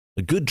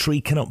 A good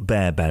tree cannot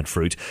bear bad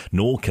fruit,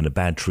 nor can a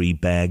bad tree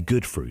bear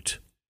good fruit.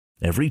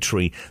 Every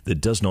tree that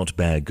does not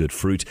bear good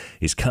fruit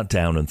is cut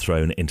down and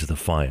thrown into the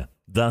fire.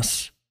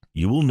 Thus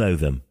you will know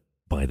them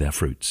by their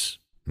fruits."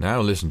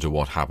 Now listen to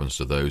what happens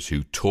to those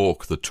who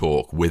talk the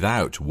talk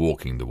without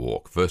walking the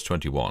walk. Verse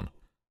 21.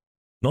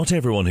 "Not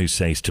everyone who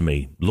says to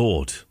me,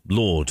 'Lord,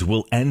 Lord,'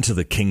 will enter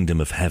the kingdom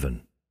of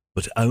heaven,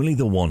 but only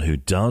the one who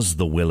does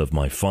the will of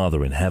my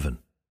Father in heaven.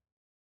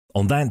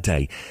 On that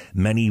day,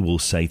 many will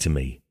say to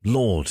me,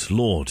 'Lord,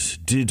 Lord,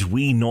 did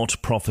we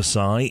not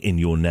prophesy in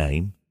your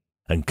name,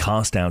 and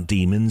cast out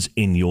demons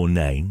in your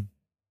name,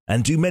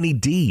 and do many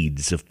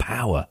deeds of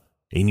power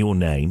in your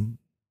name?'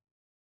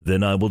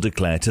 Then I will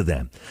declare to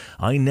them,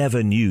 'I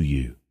never knew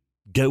you.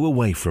 Go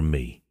away from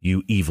me,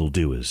 you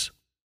evildoers.'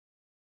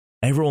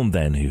 Everyone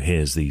then who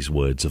hears these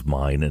words of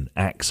mine and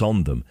acts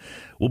on them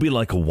will be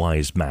like a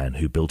wise man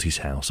who built his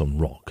house on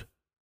rock.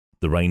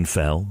 The rain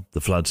fell,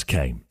 the floods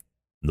came,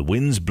 and the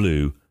winds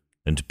blew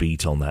and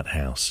beat on that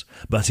house,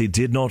 but it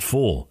did not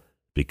fall,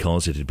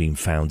 because it had been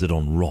founded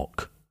on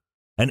rock.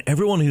 And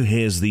everyone who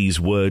hears these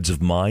words of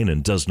mine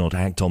and does not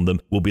act on them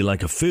will be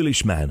like a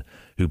foolish man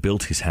who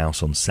built his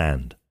house on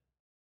sand.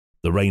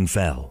 The rain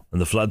fell,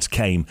 and the floods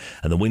came,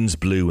 and the winds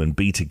blew and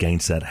beat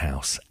against that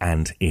house,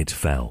 and it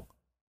fell.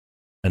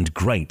 And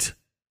great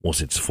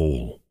was its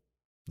fall.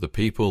 The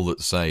people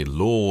that say,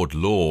 Lord,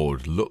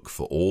 Lord, look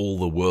for all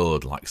the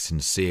world like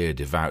sincere,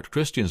 devout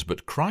Christians,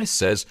 but Christ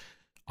says,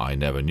 I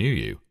never knew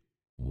you.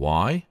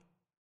 Why?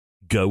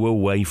 Go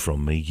away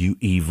from me, you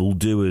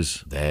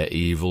evildoers. They're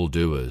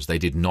evildoers. They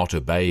did not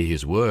obey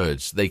his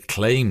words. They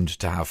claimed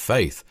to have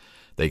faith.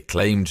 They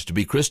claimed to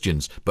be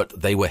Christians, but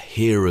they were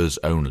hearers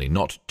only,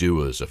 not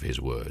doers of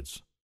his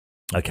words.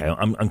 Okay,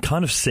 I'm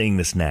kind of seeing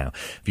this now.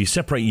 If you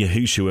separate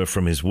Yahushua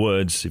from his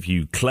words, if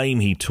you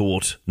claim he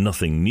taught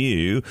nothing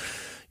new,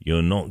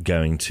 you're not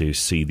going to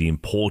see the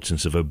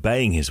importance of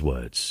obeying his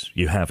words.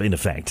 You have, in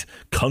effect,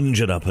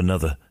 conjured up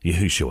another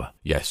Yahushua.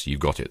 Yes, you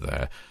got it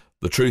there.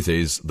 The truth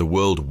is, the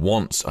world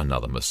wants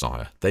another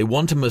Messiah. They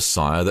want a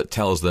Messiah that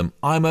tells them,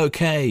 I'm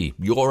okay,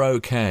 you're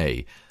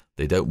okay.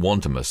 They don't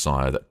want a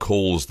Messiah that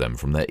calls them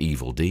from their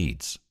evil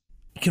deeds.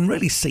 You can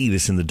really see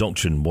this in the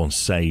doctrine, once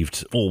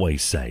saved,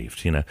 always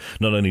saved. Not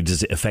only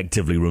does it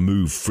effectively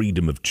remove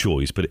freedom of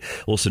choice, but it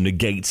also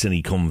negates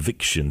any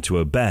conviction to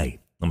obey.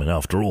 I mean,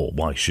 after all,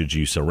 why should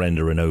you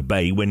surrender and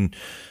obey when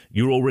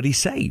you're already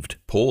saved?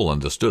 Paul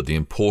understood the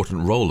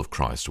important role of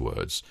Christ's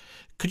words.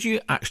 Could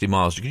you actually,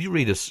 Miles, could you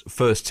read us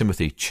 1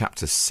 Timothy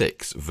chapter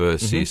 6,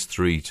 verses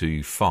 3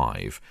 to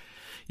 5?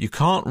 You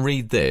can't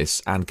read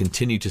this and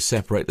continue to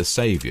separate the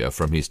Saviour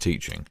from his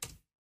teaching.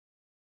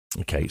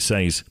 Okay, it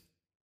says,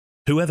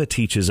 Whoever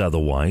teaches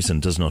otherwise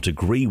and does not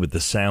agree with the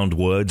sound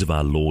words of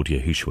our Lord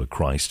Yahushua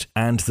Christ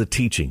and the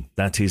teaching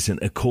that is in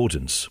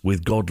accordance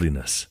with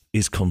godliness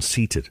is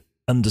conceited,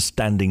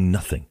 understanding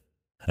nothing,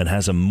 and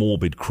has a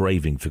morbid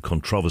craving for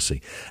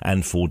controversy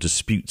and for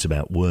disputes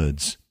about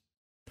words.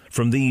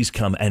 From these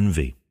come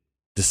envy,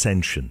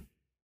 dissension,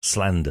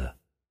 slander,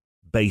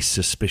 base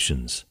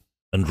suspicions,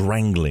 and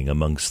wrangling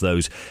amongst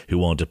those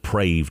who are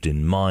depraved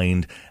in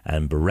mind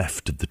and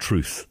bereft of the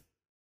truth,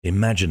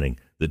 imagining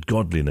that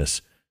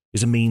godliness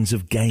is a means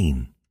of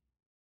gain.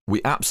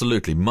 We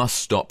absolutely must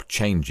stop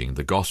changing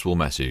the gospel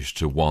message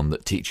to one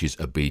that teaches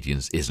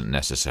obedience isn't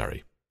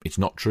necessary. It's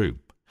not true.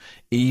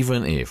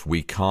 Even if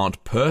we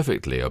can't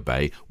perfectly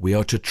obey, we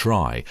are to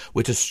try.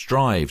 We're to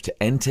strive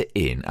to enter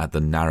in at the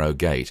narrow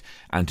gate,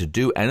 and to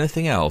do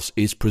anything else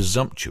is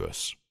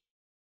presumptuous.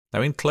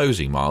 Now, in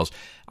closing, Miles,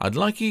 I'd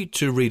like you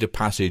to read a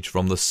passage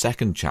from the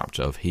 2nd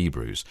chapter of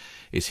Hebrews.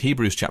 It's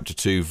Hebrews chapter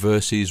 2,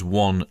 verses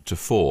 1 to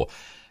 4.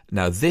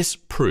 Now, this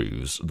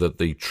proves that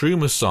the true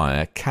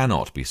Messiah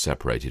cannot be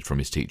separated from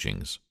his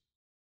teachings.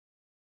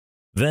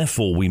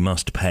 Therefore, we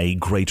must pay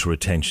greater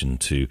attention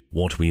to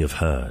what we have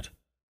heard,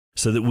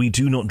 so that we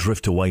do not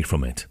drift away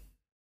from it.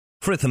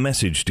 For if the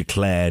message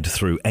declared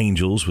through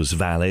angels was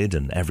valid,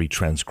 and every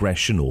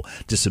transgression or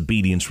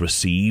disobedience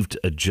received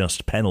a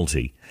just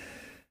penalty,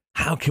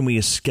 how can we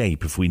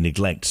escape if we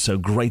neglect so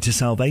great a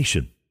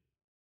salvation?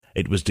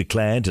 It was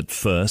declared at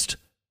first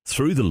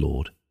through the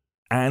Lord,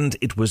 and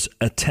it was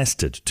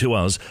attested to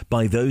us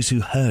by those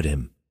who heard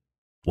him,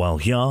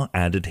 while Yah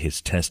added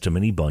his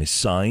testimony by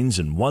signs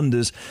and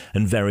wonders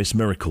and various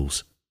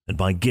miracles, and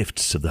by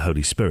gifts of the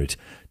Holy Spirit,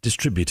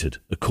 distributed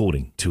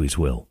according to his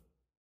will.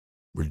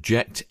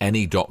 Reject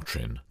any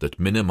doctrine that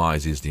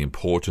minimizes the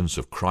importance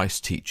of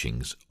Christ's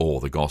teachings or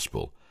the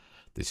gospel.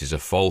 This is a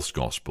false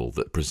gospel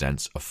that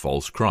presents a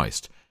false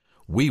Christ.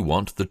 We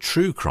want the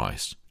true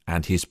Christ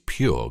and his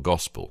pure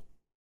gospel.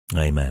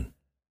 Amen.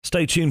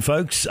 Stay tuned,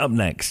 folks. Up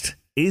next,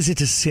 is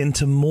it a sin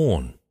to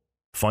mourn?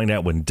 Find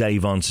out when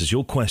Dave answers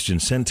your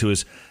question sent to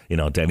us in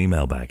our daily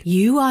mailbag.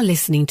 You are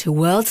listening to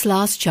World's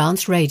Last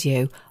Chance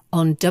Radio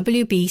on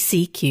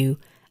WBCQ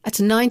at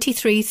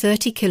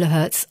 9330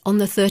 kHz on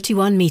the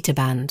 31 meter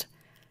band.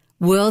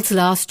 World's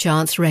Last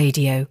Chance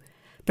Radio,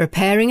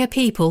 preparing a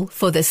people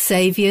for the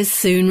Saviour's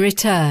soon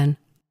return.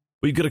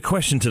 We've got a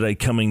question today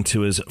coming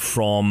to us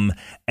from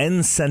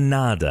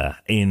Ensenada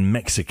in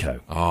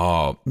Mexico.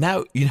 Oh,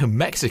 now,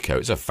 Mexico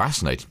is a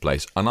fascinating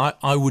place, and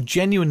I would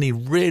genuinely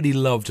really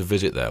love to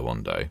visit there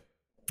one day.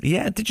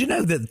 Yeah, did you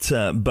know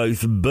that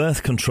both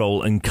birth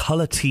control and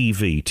colour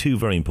TV, two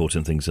very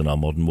important things in our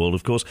modern world,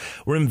 of course,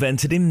 were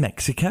invented in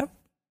Mexico?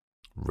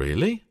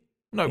 Really?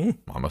 No,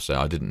 I must say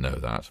I didn't know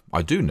that.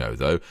 I do know,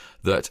 though,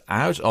 that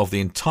out of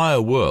the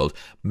entire world,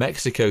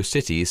 Mexico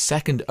City is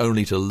second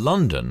only to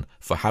London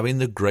for having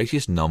the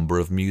greatest number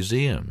of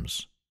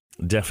museums.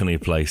 Definitely a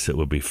place that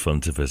would be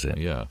fun to visit.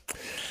 Yeah.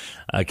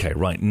 Okay,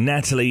 right.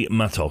 Natalie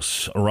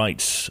Matos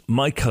writes,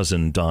 my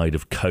cousin died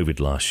of COVID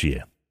last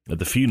year. At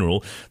the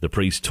funeral, the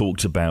priest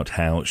talked about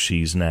how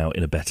she's now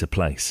in a better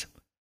place.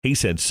 He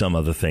said some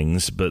other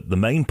things, but the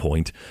main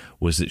point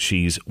was that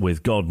she's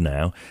with God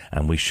now,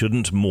 and we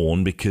shouldn't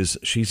mourn because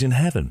she's in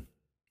heaven.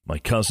 My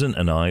cousin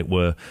and I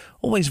were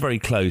always very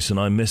close, and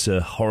I miss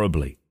her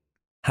horribly.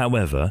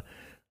 However,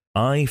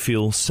 I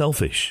feel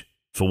selfish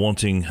for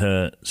wanting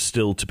her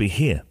still to be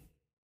here.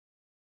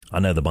 I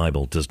know the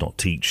Bible does not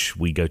teach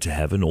we go to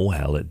heaven or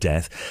hell at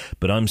death,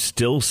 but I'm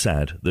still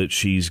sad that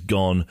she's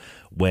gone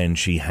when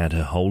she had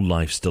her whole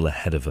life still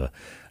ahead of her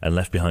and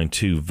left behind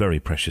 2 very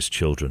precious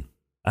children.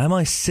 Am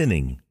I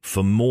sinning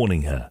for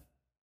mourning her?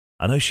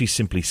 I know she's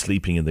simply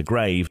sleeping in the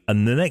grave,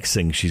 and the next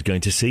thing she's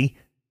going to see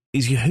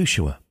is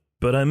Yahushua.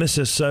 But I miss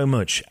her so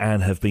much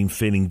and have been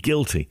feeling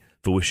guilty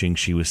for wishing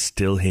she was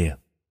still here.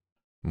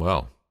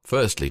 Well,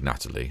 firstly,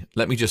 Natalie,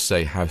 let me just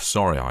say how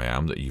sorry I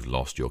am that you've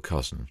lost your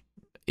cousin.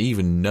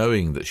 Even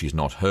knowing that she's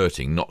not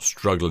hurting, not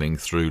struggling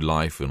through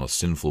life in a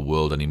sinful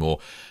world anymore,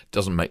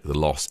 doesn't make the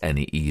loss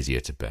any easier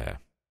to bear.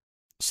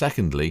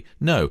 Secondly,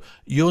 no,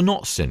 you're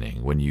not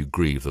sinning when you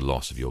grieve the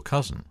loss of your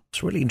cousin.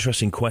 It's a really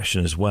interesting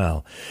question as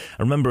well.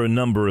 I remember a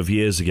number of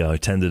years ago I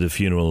attended a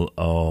funeral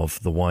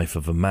of the wife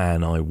of a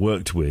man I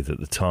worked with at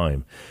the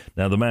time.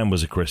 Now, the man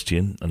was a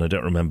Christian, and I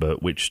don't remember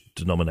which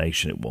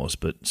denomination it was,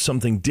 but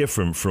something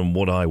different from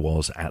what I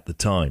was at the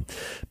time.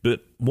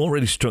 But what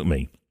really struck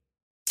me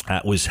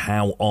was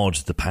how odd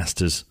the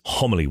pastor's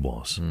homily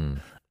was.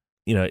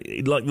 You know,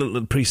 like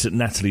the priest at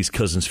Natalie's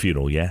cousin's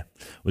funeral,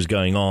 was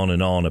going on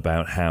and on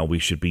about how we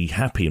should be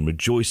happy and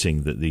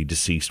rejoicing that the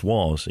deceased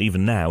was,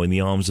 even now, in the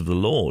arms of the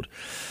Lord.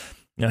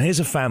 Now, here's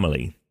a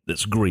family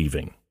that's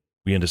grieving.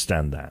 We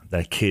understand that.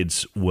 Their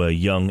kids were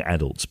young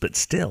adults, but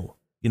still,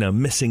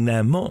 missing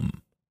their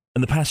mum.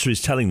 And the pastor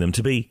is telling them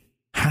to be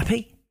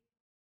happy.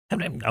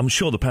 I'm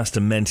sure the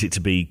pastor meant it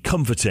to be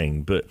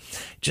comforting, but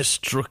just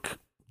struck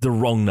the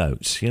wrong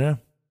notes, You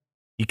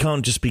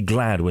can't just be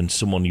glad when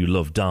someone you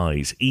love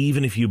dies,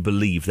 even if you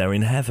believe they're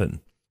in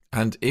heaven.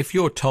 And if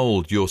you're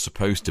told you're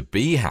supposed to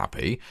be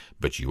happy,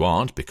 but you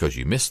aren't because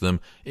you miss them,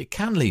 it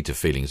can lead to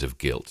feelings of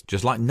guilt,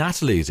 just like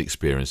Natalie is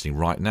experiencing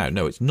right now.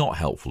 No, it's not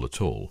helpful at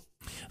all.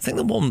 I think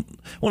that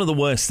one of the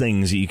worst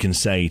things that you can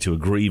say to a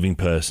grieving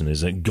person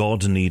is that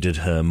God needed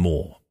her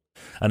more.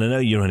 And I know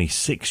you're only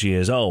 6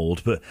 years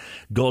old, but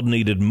God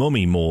needed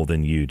Mummy more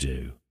than you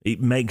do. It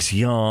makes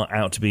Yah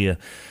out to be a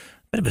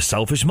bit of a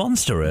selfish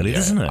monster, really,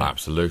 doesn't it?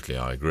 Absolutely,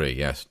 I agree,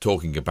 yes.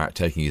 Talking about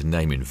taking his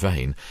name in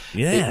vain,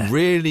 it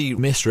really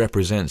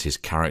misrepresents his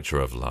character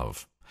of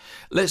love.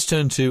 Let's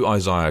turn to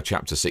Isaiah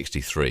chapter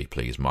 63,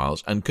 please,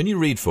 Miles, and can you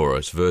read for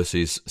us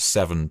verses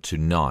 7 to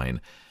 9?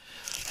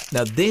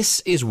 Now, this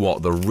is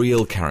what the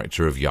real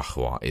character of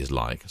Yahuwah is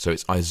like. So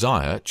it's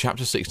Isaiah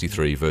chapter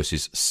 63,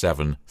 verses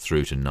 7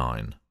 through to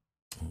 9.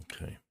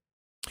 Okay.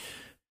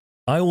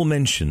 I will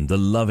mention the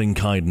loving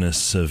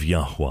kindness of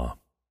Yahuwah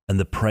and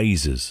the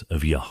praises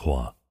of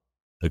Yahuwah,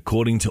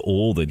 according to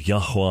all that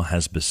Yahuwah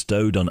has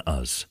bestowed on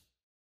us,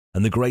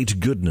 and the great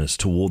goodness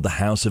toward the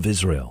house of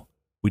Israel,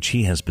 which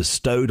he has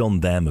bestowed on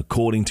them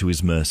according to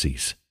his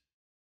mercies,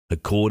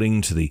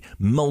 according to the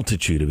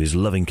multitude of his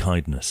loving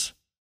kindness.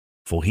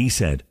 For he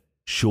said,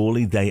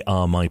 surely they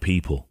are my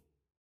people,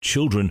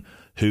 children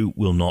who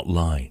will not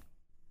lie.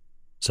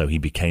 So he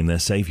became their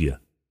Saviour.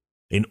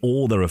 In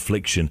all their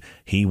affliction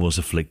he was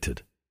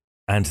afflicted,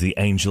 and the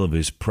angel of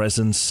his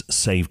presence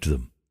saved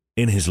them.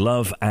 In his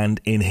love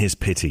and in his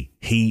pity,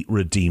 he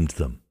redeemed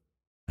them,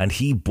 and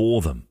he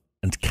bore them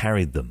and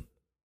carried them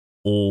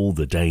all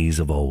the days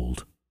of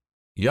old.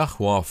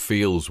 Yahuwah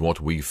feels what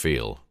we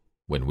feel.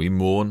 When we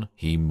mourn,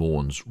 he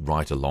mourns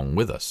right along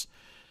with us.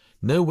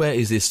 Nowhere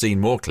is this seen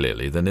more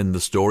clearly than in the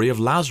story of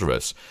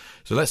Lazarus.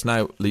 So let's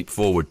now leap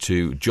forward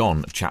to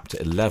John chapter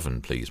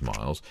 11, please,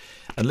 Miles,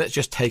 and let's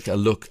just take a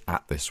look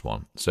at this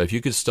one. So if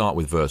you could start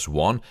with verse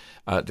 1,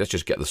 let's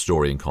just get the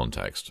story in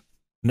context.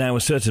 Now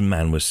a certain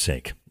man was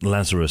sick,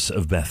 Lazarus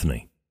of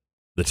Bethany,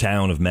 the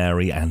town of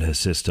Mary and her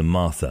sister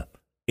Martha.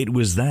 It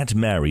was that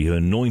Mary who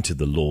anointed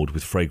the Lord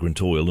with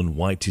fragrant oil and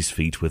wiped his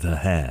feet with her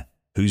hair,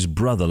 whose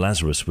brother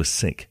Lazarus was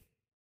sick.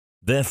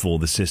 Therefore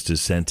the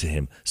sisters sent to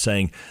him,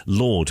 saying,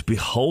 Lord,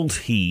 behold,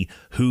 he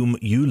whom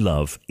you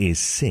love is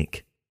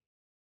sick.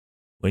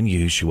 When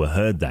Yahushua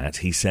heard that,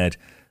 he said,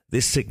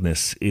 This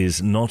sickness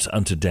is not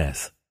unto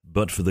death,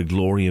 but for the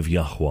glory of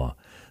Yahuwah,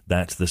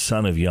 that the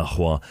Son of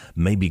Yahuwah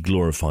may be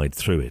glorified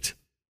through it.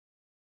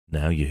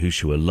 Now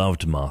Yahushua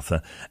loved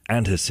Martha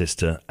and her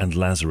sister and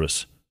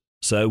Lazarus.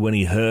 So when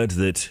he heard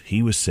that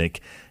he was sick,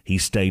 he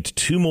stayed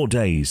 2 more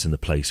days in the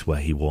place where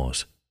he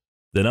was.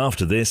 Then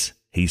after this,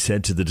 he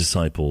said to the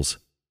disciples,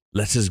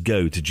 Let us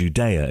go to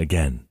Judea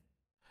again.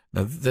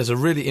 Now, there's a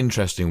really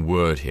interesting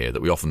word here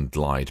that we often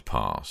glide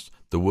past,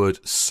 the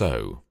word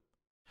so.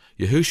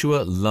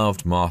 Yahushua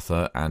loved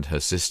Martha and her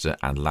sister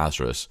and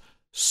Lazarus,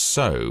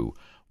 so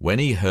when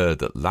he heard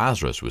that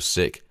Lazarus was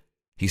sick,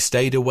 he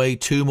stayed away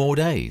 2 more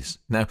days.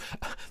 Now,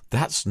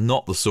 that's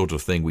not the sort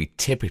of thing we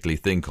typically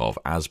think of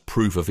as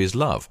proof of his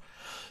love.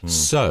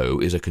 So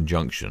is a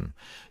conjunction.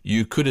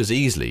 You could as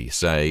easily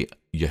say,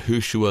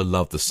 Yahushua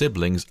loved the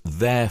siblings,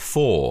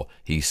 therefore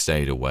he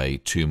stayed away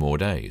 2 more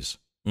days.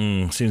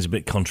 Seems a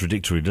bit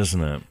contradictory,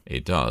 doesn't it?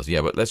 It does,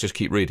 yeah, but let's just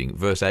keep reading.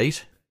 Verse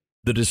 8.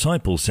 The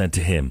disciples said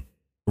to him,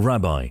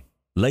 Rabbi,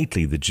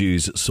 lately the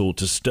Jews sought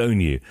to stone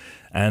you,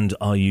 and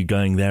are you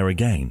going there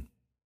again?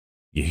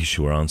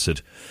 Yahushua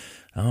answered,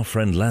 Our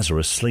friend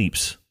Lazarus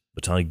sleeps,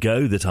 but I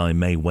go that I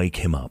may wake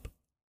him up.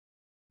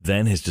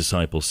 Then his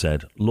disciples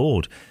said,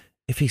 Lord,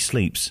 if he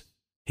sleeps,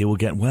 he will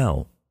get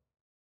well.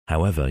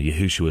 However,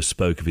 Yahushua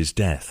spoke of his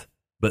death,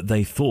 but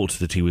they thought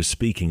that he was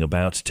speaking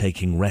about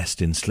taking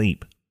rest in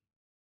sleep.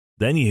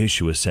 Then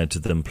Yahushua said to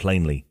them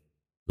plainly,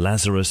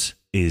 Lazarus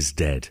is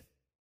dead.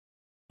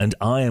 And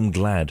I am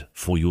glad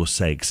for your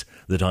sakes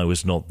that I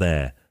was not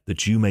there,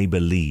 that you may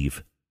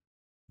believe.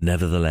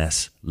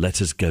 Nevertheless,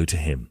 let us go to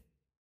him.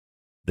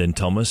 Then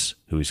Thomas,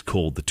 who is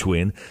called the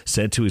twin,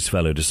 said to his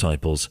fellow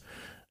disciples,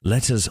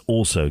 Let us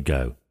also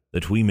go,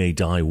 that we may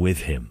die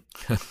with him.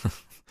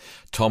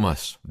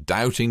 Thomas,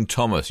 doubting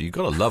Thomas. You've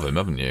got to love him,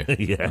 haven't you?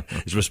 Yeah,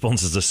 his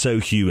responses are so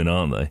human,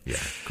 aren't they? Yeah,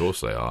 of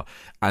course they are.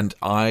 And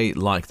I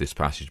like this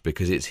passage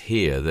because it's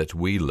here that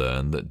we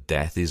learn that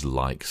death is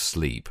like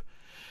sleep.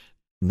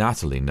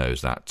 Natalie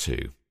knows that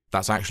too.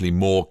 That's actually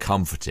more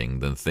comforting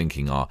than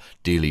thinking our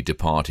dearly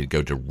departed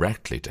go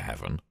directly to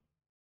heaven.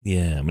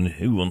 Yeah, I mean,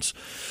 who wants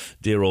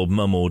dear old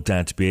mum or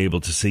dad to be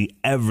able to see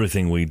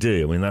everything we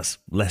do? I mean, that's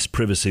less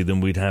privacy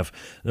than we'd have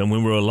than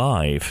when we're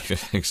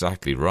alive.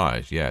 Exactly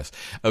right, yes.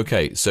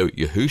 Okay, so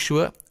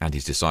Yahushua and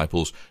his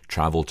disciples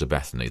travelled to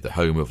Bethany, the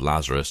home of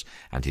Lazarus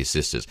and his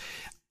sisters.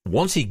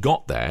 Once he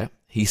got there,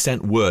 he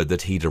sent word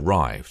that he'd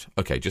arrived.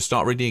 Okay, just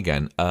start reading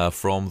again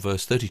from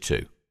verse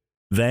 32.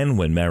 Then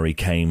when Mary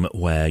came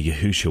where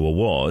Yahushua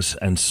was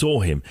and saw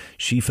him,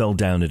 she fell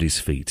down at his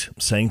feet,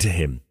 saying to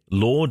him,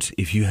 Lord,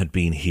 if you had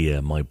been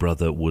here, my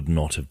brother would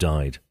not have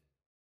died.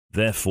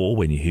 Therefore,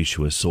 when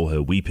Yahushua saw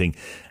her weeping,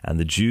 and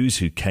the Jews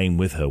who came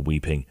with her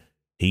weeping,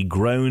 he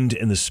groaned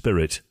in the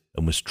spirit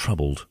and was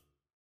troubled.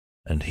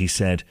 And he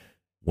said,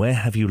 Where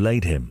have you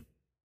laid him?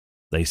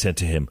 They said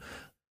to him,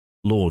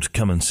 Lord,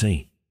 come and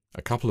see.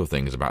 A couple of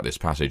things about this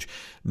passage.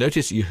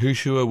 Notice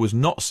Yahushua was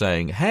not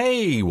saying,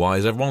 Hey, why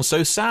is everyone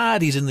so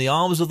sad? He's in the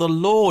arms of the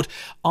Lord.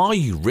 Are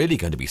you really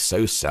going to be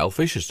so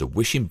selfish as to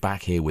wish him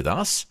back here with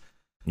us?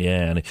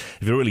 Yeah, and if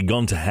he'd really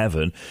gone to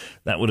heaven,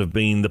 that would have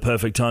been the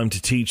perfect time to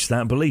teach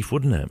that belief,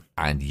 wouldn't it?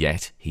 And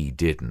yet he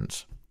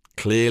didn't.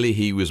 Clearly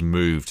he was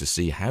moved to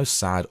see how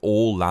sad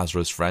all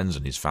Lazarus' friends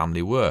and his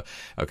family were.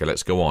 Okay,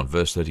 let's go on.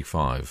 Verse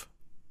 35.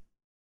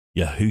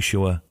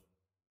 Yahushua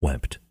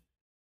wept.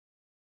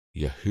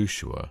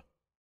 Yahushua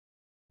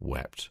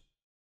wept.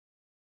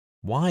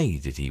 Why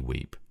did he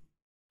weep?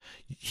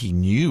 He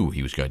knew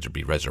he was going to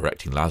be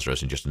resurrecting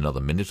Lazarus in just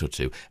another minute or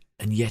two,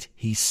 and yet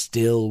he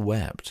still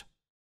wept.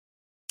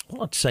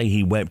 Well, I'd say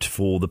he wept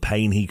for the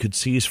pain he could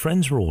see his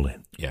friends were all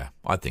in. Yeah,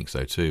 I think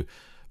so too.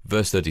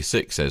 Verse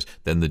 36 says,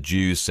 Then the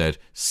Jews said,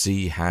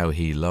 See how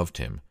he loved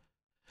him.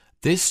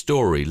 This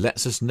story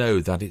lets us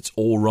know that it's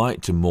all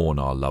right to mourn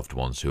our loved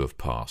ones who have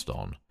passed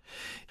on.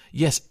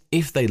 Yes,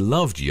 if they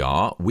loved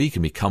Yah, we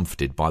can be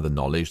comforted by the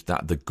knowledge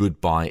that the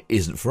goodbye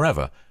isn't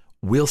forever.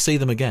 We'll see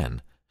them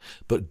again.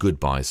 But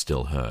goodbyes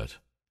still hurt.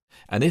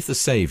 And if the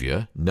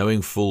Saviour,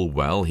 knowing full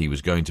well he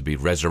was going to be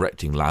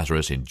resurrecting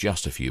Lazarus in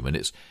just a few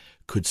minutes,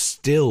 could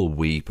still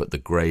weep at the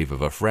grave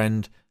of a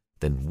friend,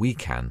 then we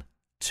can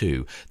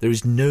too. There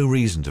is no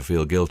reason to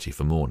feel guilty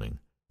for mourning.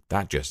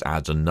 That just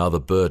adds another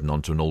burden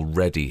onto an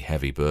already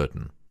heavy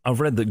burden. I've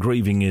read that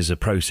grieving is a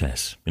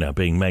process.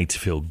 Being made to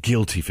feel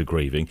guilty for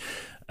grieving,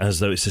 as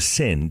though it's a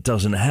sin,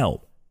 doesn't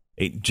help.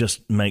 It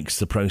just makes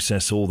the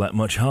process all that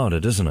much harder,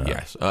 doesn't it?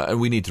 Yes, and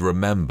we need to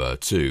remember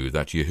too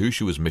that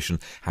Yahushua's mission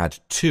had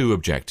two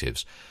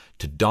objectives.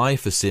 To die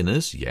for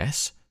sinners,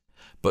 yes,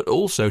 but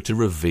also to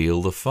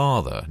reveal the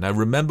Father. Now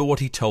remember what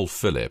he told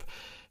Philip.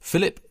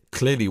 Philip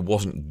clearly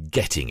wasn't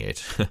getting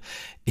it.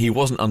 He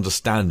wasn't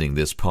understanding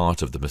this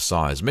part of the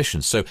Messiah's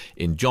mission. So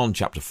in John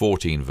chapter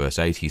 14 verse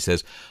 8 he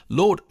says,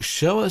 Lord,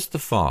 show us the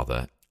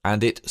Father,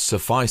 and it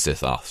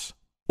sufficeth us.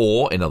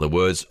 Or, in other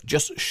words,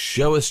 just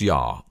show us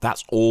Yah.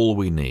 That's all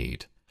we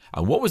need.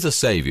 And what was the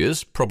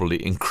Saviour's,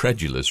 probably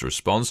incredulous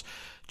response?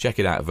 Check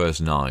it out, verse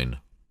 9.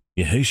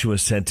 Yahushua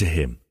said to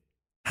him,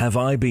 Have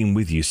I been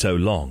with you so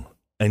long,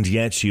 and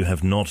yet you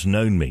have not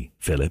known me,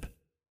 Philip?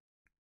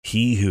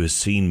 He who has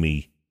seen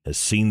me has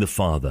seen the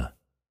Father.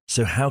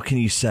 So how can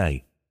you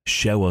say,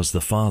 Show us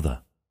the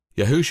Father?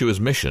 Yahushua's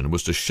mission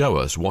was to show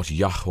us what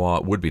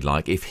Yahuwah would be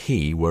like if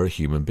he were a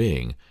human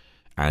being.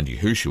 And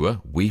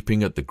Yahushua,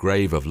 weeping at the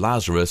grave of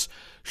Lazarus,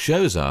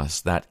 shows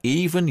us that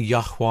even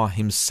Yahuwah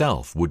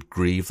himself would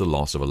grieve the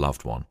loss of a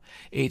loved one.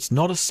 It's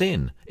not a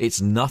sin. It's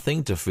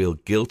nothing to feel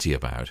guilty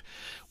about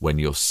when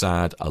you're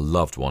sad a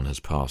loved one has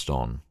passed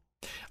on.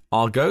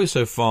 I'll go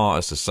so far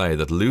as to say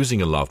that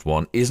losing a loved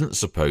one isn't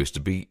supposed to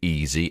be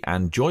easy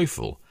and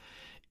joyful.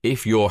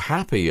 If you're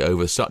happy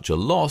over such a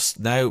loss,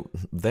 now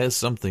there's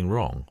something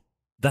wrong.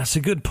 That's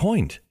a good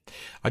point.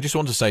 I just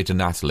want to say to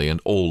Natalie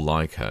and all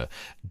like her,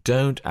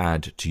 don't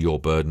add to your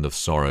burden of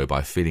sorrow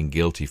by feeling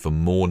guilty for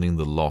mourning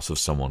the loss of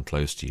someone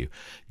close to you.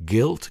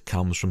 Guilt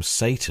comes from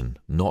Satan,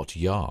 not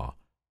Yah.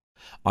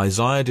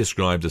 Isaiah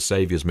described the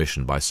Saviour's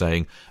mission by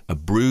saying, A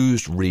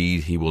bruised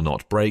reed he will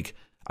not break,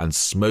 and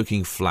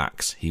smoking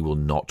flax he will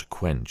not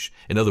quench.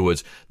 In other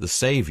words, the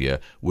Saviour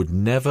would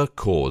never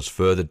cause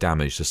further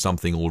damage to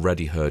something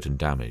already hurt and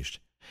damaged.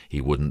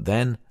 He wouldn't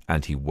then,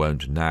 and he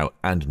won't now,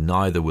 and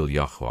neither will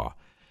Yahuwah.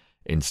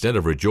 Instead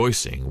of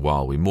rejoicing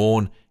while we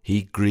mourn,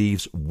 he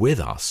grieves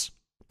with us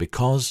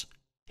because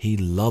he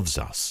loves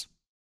us.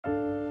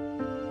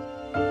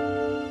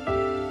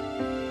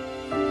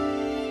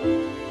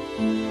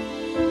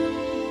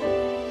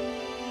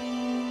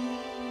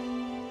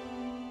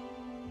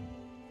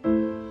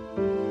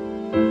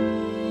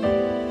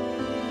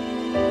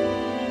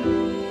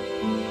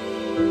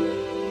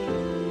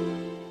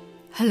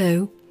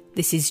 Hello,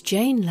 this is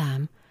Jane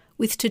Lamb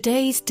with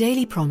today's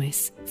Daily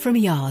Promise from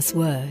Yah's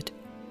Word.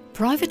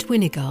 Private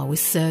Winigar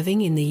was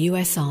serving in the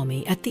US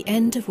Army at the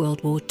end of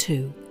World War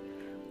II.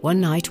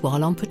 One night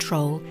while on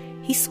patrol,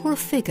 he saw a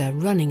figure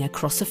running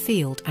across a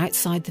field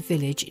outside the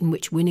village in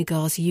which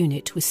Winigar's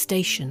unit was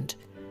stationed.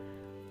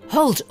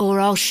 "Halt or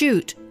I'll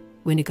shoot!"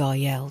 Winigar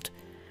yelled.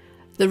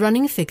 The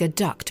running figure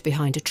ducked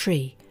behind a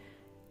tree.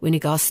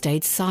 Winigar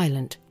stayed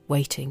silent,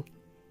 waiting.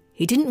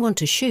 He didn't want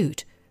to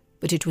shoot,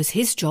 but it was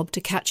his job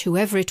to catch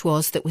whoever it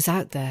was that was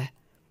out there.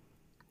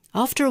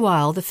 After a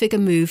while, the figure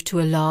moved to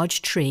a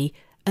large tree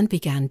and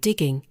began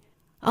digging.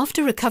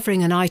 After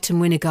recovering an item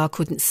Winigar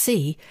couldn't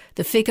see,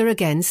 the figure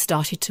again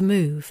started to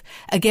move.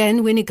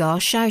 Again, Winigar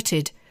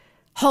shouted,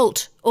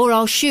 "Halt, or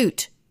I'll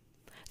shoot!"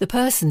 The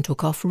person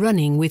took off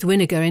running with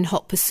Winigar in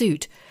hot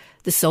pursuit.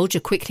 The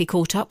soldier quickly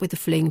caught up with the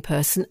fleeing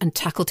person and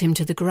tackled him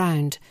to the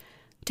ground.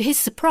 To his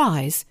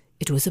surprise,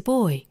 it was a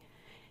boy.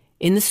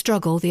 In the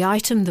struggle, the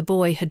item the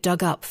boy had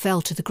dug up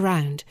fell to the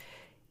ground.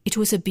 It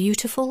was a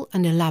beautiful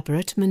and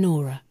elaborate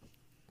menorah.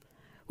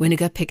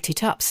 Winigar picked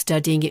it up,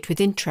 studying it with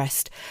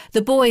interest.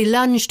 The boy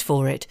lunged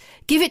for it.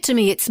 "Give it to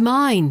me, it's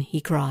mine," he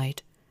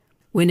cried.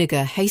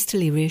 Winigar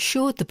hastily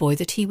reassured the boy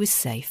that he was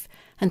safe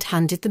and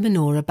handed the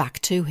menorah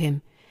back to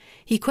him.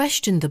 He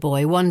questioned the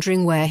boy,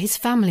 wondering where his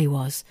family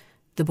was.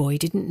 The boy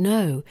didn't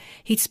know.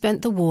 He'd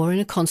spent the war in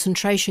a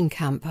concentration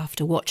camp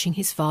after watching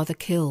his father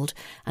killed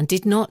and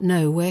did not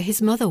know where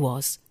his mother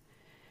was.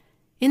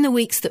 In the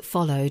weeks that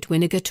followed,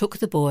 Winigar took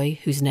the boy,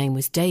 whose name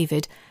was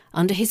David,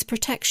 under his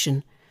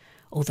protection.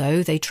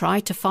 Although they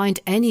tried to find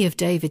any of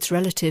David's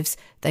relatives,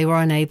 they were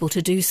unable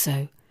to do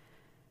so.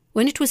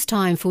 When it was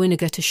time for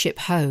Winigar to ship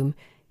home,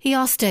 he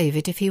asked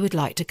David if he would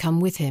like to come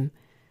with him.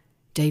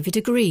 David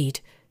agreed,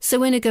 so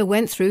Winigar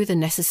went through the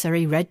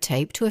necessary red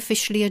tape to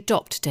officially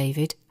adopt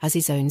David as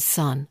his own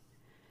son.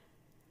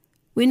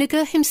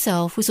 Winigar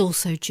himself was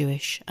also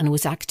Jewish and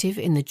was active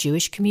in the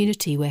Jewish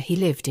community where he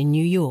lived in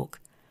New York.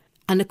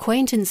 An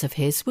acquaintance of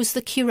his was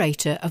the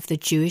curator of the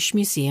Jewish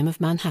Museum of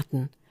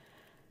Manhattan.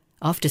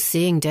 After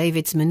seeing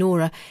David's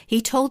menorah,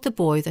 he told the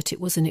boy that it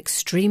was an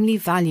extremely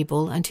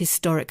valuable and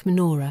historic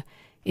menorah.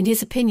 In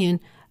his opinion,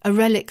 a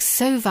relic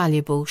so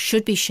valuable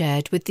should be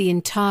shared with the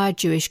entire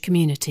Jewish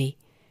community.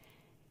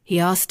 He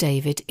asked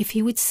David if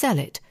he would sell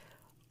it,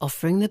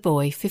 offering the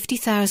boy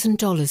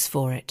 $50,000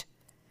 for it.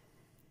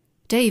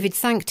 David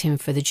thanked him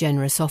for the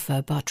generous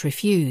offer, but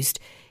refused.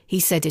 He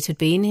said it had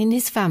been in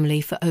his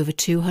family for over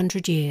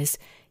 200 years.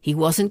 He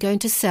wasn't going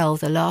to sell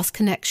the last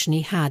connection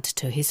he had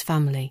to his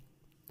family.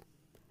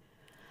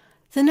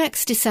 The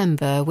next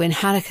December, when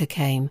Hanukkah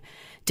came,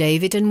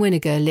 David and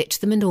Winigar lit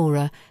the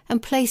menorah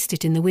and placed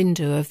it in the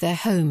window of their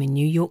home in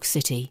New York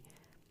City.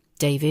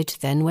 David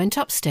then went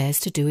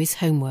upstairs to do his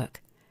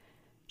homework.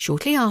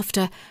 Shortly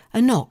after,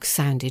 a knock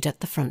sounded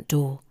at the front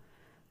door.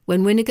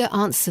 When Winigar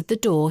answered the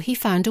door, he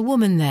found a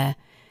woman there.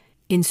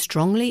 In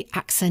strongly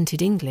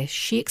accented English,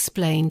 she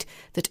explained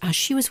that as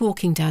she was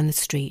walking down the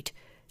street,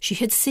 she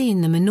had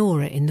seen the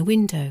menorah in the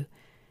window.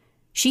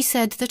 She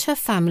said that her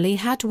family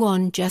had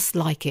one just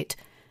like it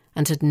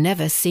and had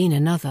never seen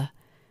another.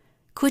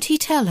 Could he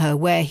tell her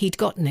where he'd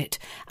gotten it,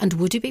 and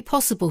would it be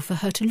possible for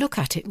her to look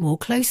at it more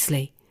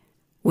closely?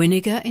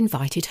 Winigar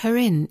invited her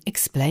in,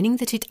 explaining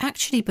that it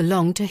actually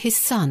belonged to his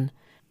son.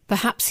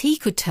 Perhaps he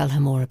could tell her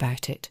more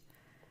about it.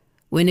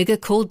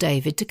 Winigar called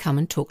David to come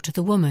and talk to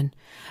the woman.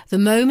 The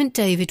moment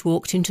David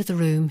walked into the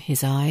room,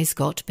 his eyes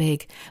got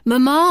big.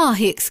 "Mama!"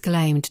 he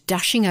exclaimed,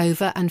 dashing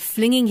over and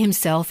flinging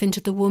himself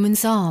into the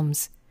woman's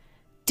arms.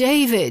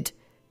 "David!"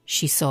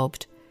 she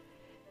sobbed.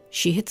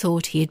 She had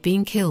thought he had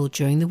been killed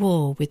during the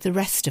war with the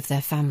rest of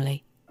their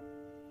family.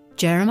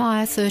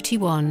 Jeremiah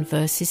 31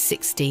 verses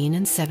 16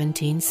 and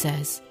 17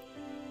 says,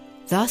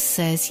 "Thus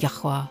says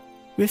Yahuwah,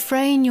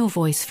 refrain your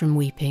voice from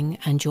weeping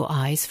and your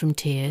eyes from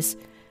tears,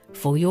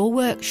 for your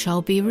work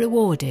shall be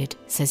rewarded,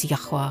 says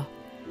Yahuwah,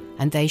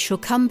 and they shall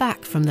come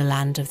back from the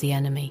land of the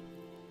enemy.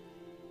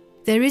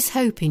 There is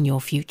hope in your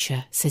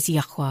future, says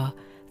Yahuwah,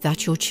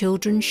 that your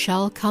children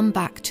shall come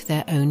back to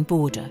their own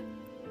border.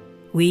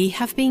 We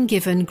have been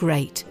given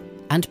great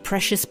and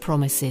precious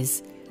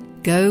promises.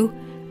 Go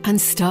and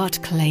start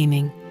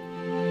claiming."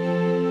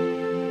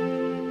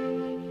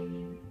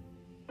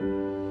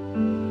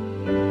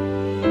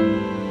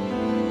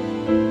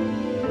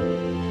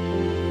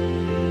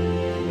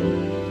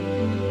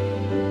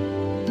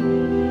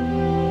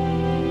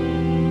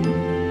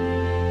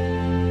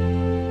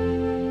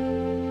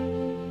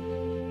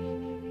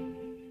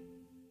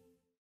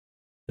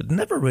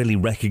 Never really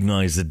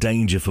recognised the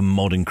danger for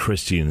modern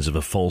Christians of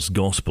a false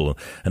gospel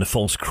and a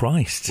false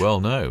Christ.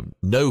 Well, no.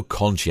 No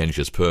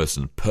conscientious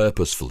person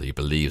purposefully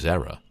believes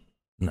error.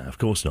 No, of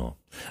course not.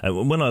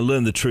 When I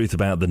learned the truth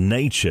about the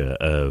nature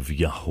of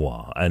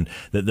Yahuwah and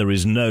that there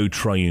is no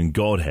triune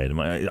Godhead,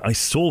 I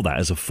saw that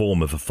as a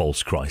form of a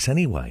false Christ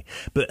anyway.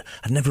 But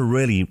I never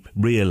really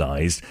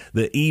realized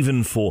that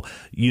even for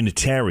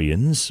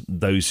Unitarians,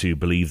 those who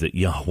believe that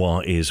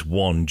Yahuwah is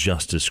one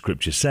just as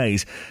Scripture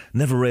says,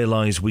 never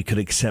realized we could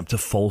accept a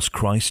false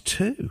Christ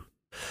too.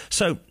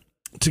 So,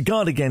 to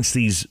guard against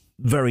these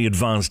very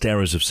advanced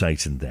errors of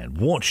Satan then,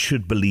 what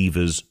should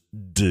believers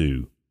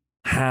do?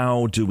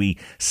 How do we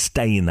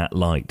stay in that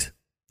light?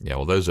 Yeah,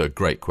 well, those are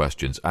great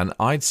questions. And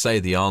I'd say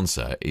the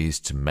answer is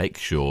to make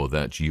sure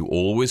that you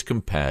always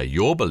compare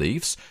your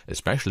beliefs,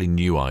 especially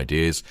new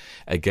ideas,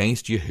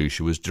 against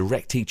Yahushua's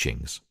direct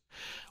teachings.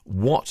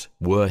 What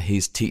were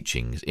his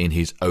teachings in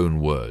his own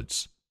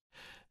words?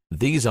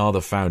 These are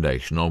the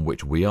foundation on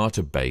which we are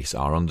to base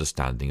our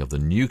understanding of the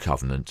new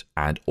covenant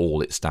and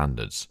all its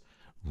standards.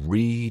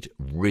 Read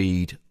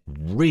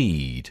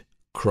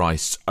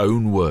Christ's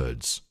own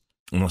words.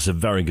 And that's a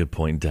very good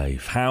point,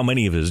 Dave. How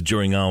many of us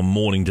during our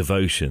morning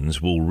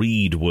devotions will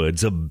read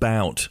words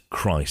about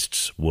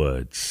Christ's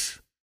words?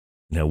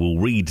 Now, we'll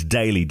read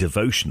daily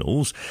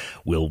devotionals,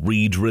 we'll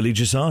read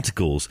religious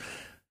articles,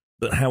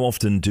 but how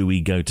often do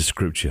we go to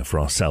Scripture for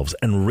ourselves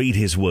and read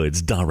his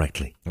words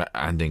directly?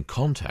 And in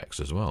context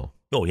as well.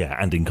 Oh, yeah,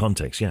 and in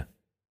context, yeah.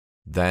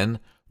 Then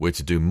we're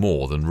to do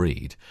more than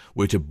read.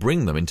 We're to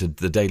bring them into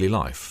the daily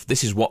life.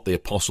 This is what the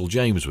Apostle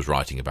James was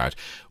writing about.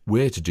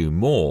 We're to do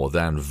more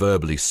than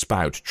verbally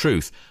spout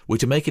truth. We're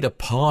to make it a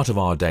part of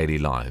our daily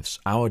lives,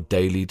 our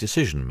daily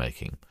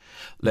decision-making.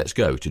 Let's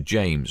go to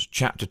James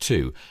chapter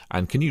 2,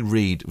 and can you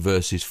read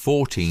verses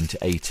 14 to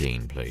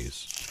 18,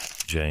 please?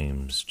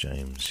 James.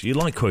 You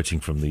like quoting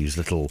from these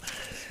little,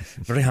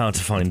 very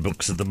hard-to-find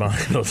books of the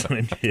Bible,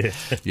 don't you?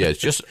 Yeah, it's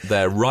just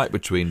they're right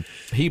between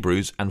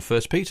Hebrews and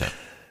 1 Peter.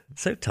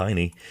 So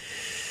tiny.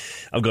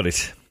 I've got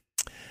it.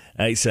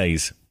 It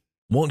says,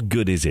 "What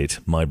good is it,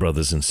 my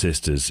brothers and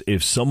sisters,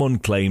 if someone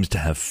claims to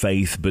have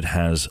faith but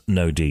has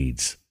no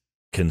deeds?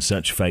 Can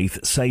such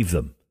faith save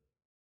them?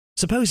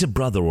 Suppose a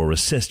brother or a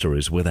sister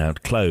is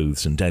without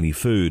clothes and daily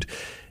food.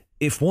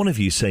 If one of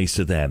you says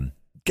to them,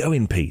 'Go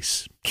in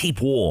peace,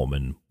 keep warm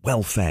and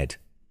well fed,'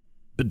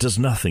 but does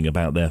nothing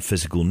about their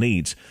physical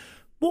needs,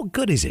 what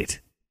good is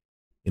it?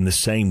 In the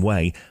same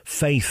way,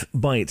 faith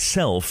by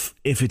itself,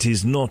 if it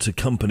is not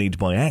accompanied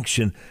by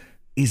action,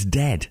 is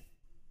dead.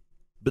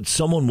 But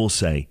someone will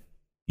say,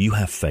 'You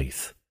have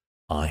faith,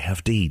 I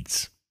have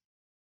deeds.'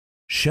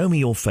 Show me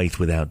your faith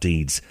without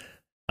deeds,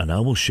 and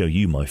I will show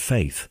you my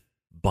faith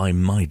by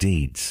my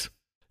deeds."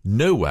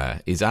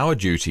 Nowhere is our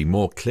duty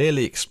more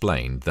clearly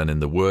explained than in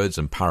the words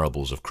and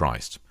parables of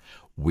Christ.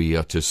 We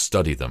are to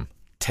study them,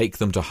 take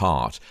them to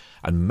heart,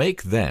 and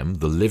make them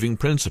the living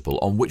principle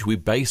on which we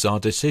base our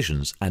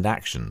decisions and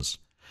actions.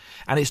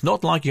 And it's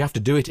not like you have to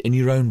do it in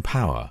your own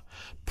power.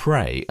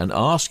 Pray and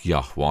ask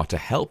Yahuwah to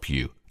help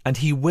you, and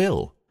he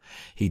will.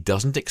 He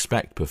doesn't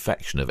expect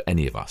perfection of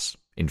any of us.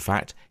 In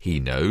fact, he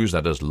knows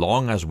that as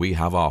long as we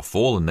have our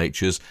fallen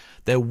natures,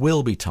 there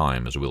will be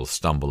times we'll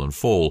stumble and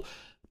fall,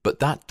 but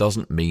that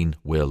doesn't mean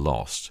we're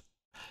lost.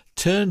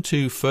 Turn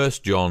to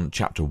 1 John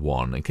chapter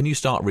 1, and can you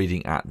start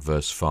reading at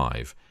verse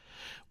 5?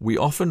 We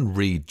often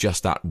read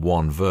just that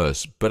one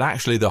verse, but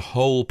actually the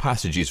whole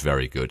passage is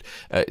very good.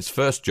 It's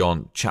 1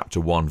 John chapter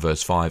 1,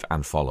 verse 5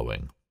 and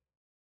following.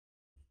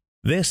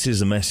 "This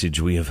is a message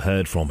we have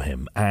heard from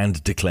him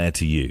and declare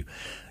to you.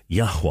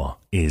 Yahuwah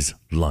is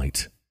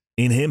light.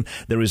 In him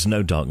there is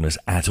no darkness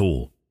at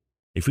all.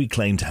 If we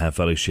claim to have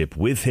fellowship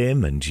with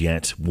him and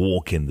yet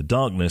walk in the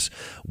darkness,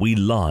 we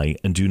lie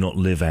and do not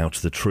live out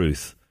the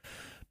truth.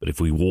 But if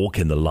we walk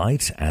in the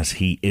light, as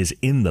he is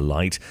in the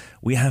light,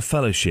 we have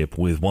fellowship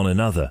with one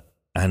another,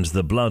 and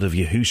the blood of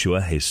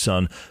Yahushua, his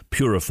Son,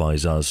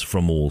 purifies us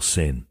from all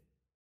sin.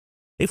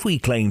 If we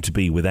claim to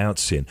be without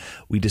sin,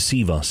 we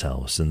deceive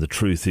ourselves, and the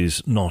truth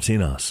is not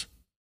in us.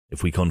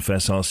 If we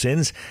confess our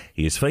sins,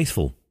 he is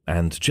faithful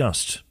and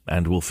just,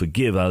 and will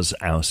forgive us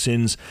our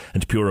sins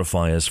and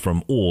purify us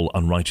from all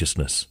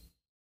unrighteousness.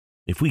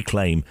 If we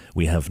claim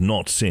we have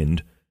not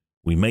sinned,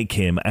 we make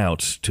him out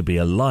to be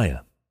a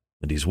liar,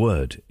 and his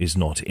word is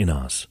not in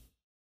us."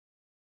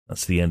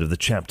 That's the end of the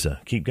chapter.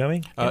 Keep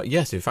going?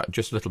 Yes, in fact,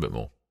 just a little bit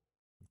more.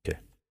 Okay.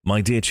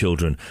 "My dear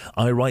children,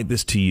 I write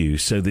this to you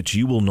so that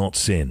you will not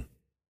sin.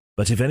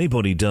 But if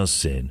anybody does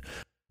sin,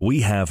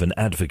 we have an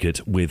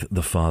advocate with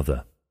the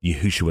Father,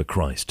 Yahushua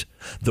Christ,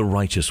 the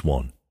righteous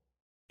one.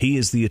 He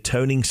is the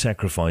atoning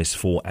sacrifice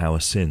for our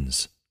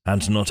sins,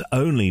 and not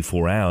only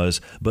for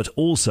ours, but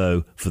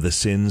also for the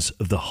sins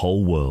of the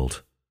whole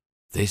world."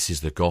 This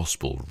is the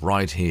gospel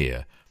right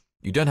here.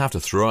 You don't have to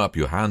throw up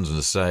your hands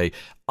and say,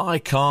 "I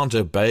can't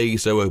obey,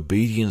 so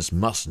obedience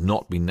must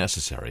not be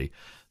necessary."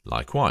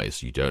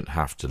 Likewise, you don't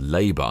have to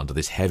labour under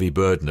this heavy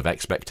burden of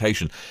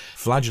expectation,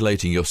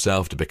 flagellating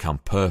yourself to become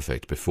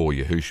perfect before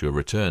Yahushua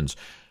returns.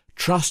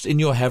 Trust in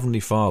your Heavenly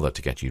Father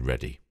to get you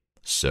ready.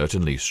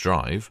 Certainly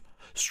strive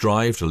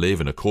to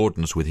live in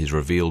accordance with his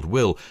revealed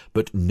will,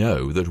 but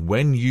know that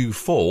when you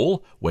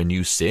fall, when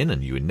you sin,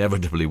 and you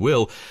inevitably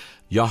will,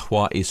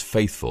 Yahuwah is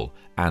faithful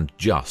and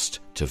just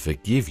to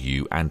forgive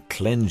you and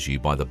cleanse you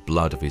by the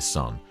blood of his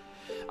Son.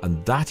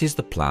 And that is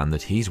the plan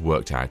that he's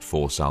worked out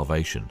for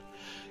salvation.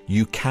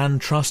 You can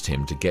trust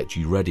him to get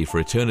you ready for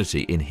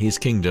eternity in his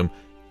kingdom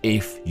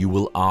if you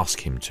will ask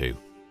him to.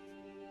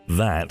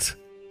 That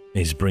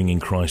is bringing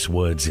Christ's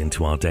words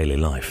into our daily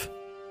life.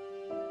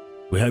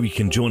 We hope you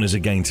can join us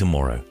again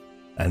tomorrow.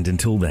 And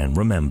until then,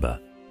 remember,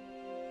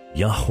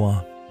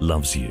 Yahuwah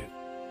loves you,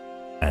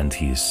 and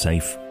he is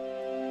safe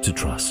to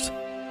trust.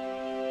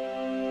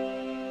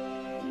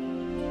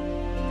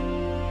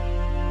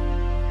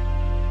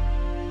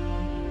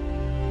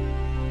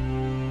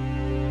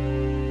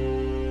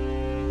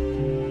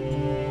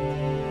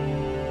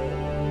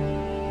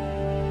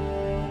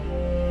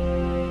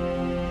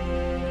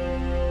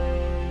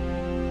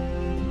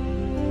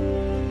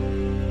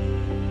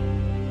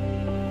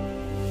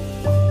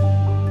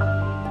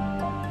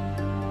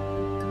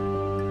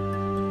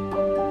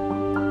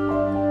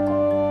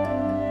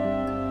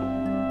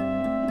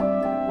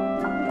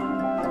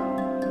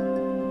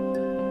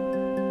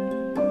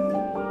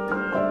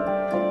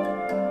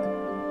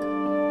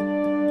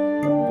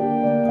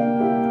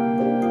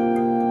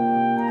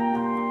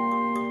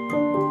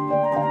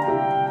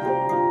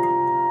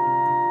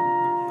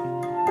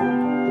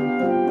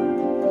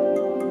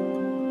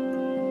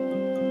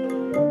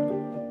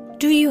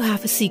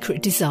 A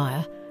secret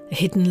desire, a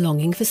hidden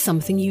longing for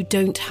something you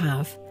don't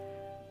have?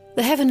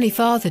 The Heavenly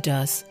Father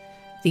does.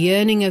 The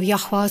yearning of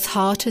Yahuwah's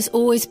heart has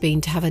always been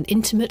to have an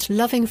intimate,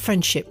 loving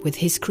friendship with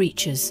his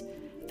creatures.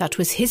 That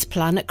was his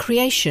plan at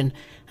creation,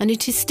 and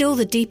it is still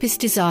the deepest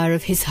desire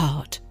of his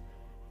heart.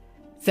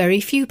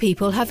 Very few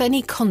people have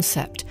any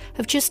concept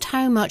of just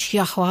how much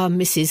Yahuwah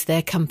misses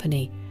their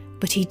company,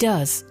 but he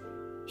does.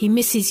 He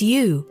misses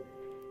you.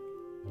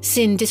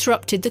 Sin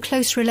disrupted the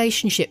close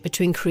relationship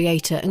between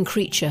creator and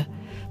creature,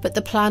 but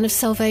the plan of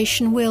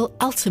salvation will,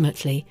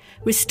 ultimately,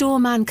 restore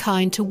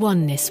mankind to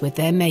oneness with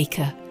their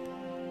Maker.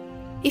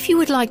 If you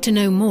would like to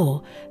know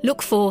more,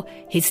 look for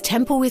His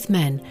Temple with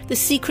Men, The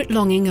Secret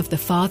Longing of the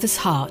Father's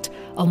Heart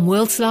on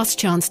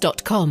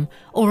worldslastchance.com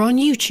or on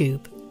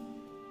YouTube.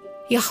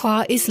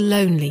 Yahuwah is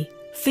lonely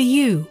for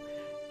you.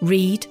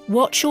 Read,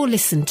 watch or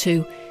listen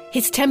to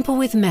His Temple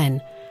with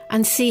Men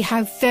and see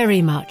how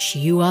very much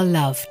you are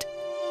loved.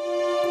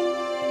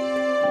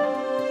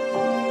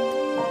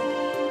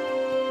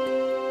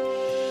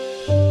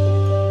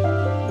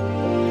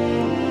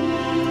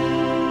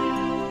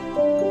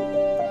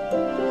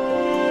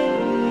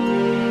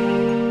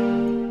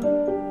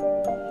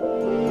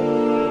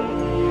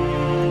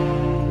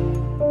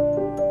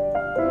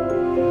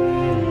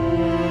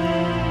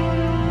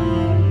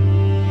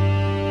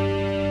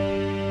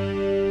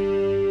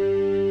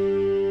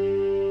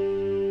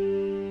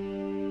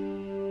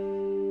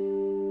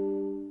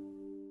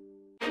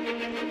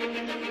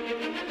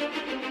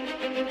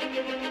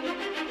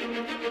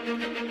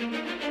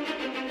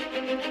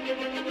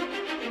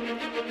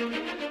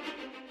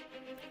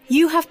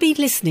 You have been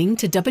listening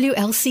to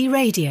WLC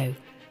Radio.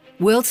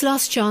 World's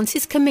Last Chance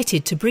is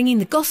committed to bringing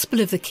the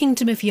gospel of the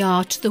Kingdom of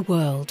Yah to the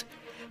world.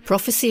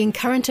 Prophecy and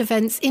current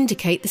events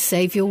indicate the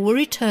Saviour will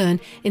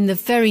return in the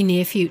very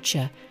near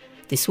future.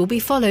 This will be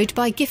followed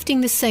by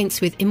gifting the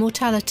saints with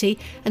immortality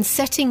and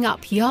setting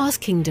up Yah's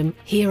kingdom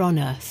here on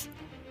earth.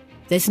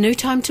 There's no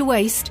time to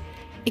waste.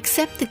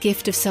 Accept the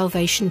gift of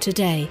salvation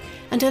today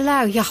and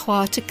allow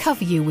Yahuwah to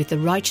cover you with the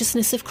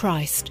righteousness of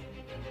Christ.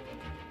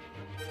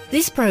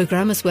 This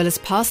programme, as well as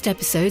past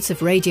episodes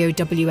of Radio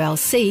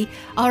WLC,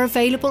 are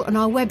available on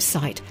our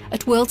website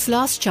at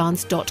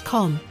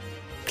worldslastchance.com.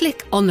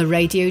 Click on the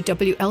Radio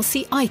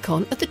WLC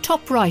icon at the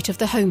top right of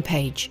the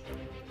homepage.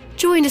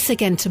 Join us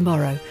again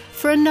tomorrow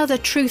for another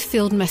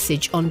truth-filled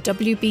message on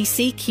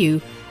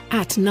WBCQ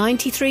at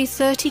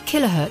 9330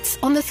 kHz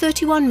on the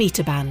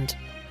 31-metre band.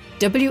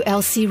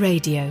 WLC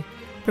Radio,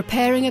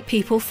 preparing a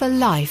people for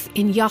life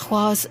in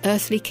Yahuwah's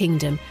earthly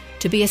kingdom,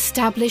 to be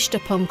established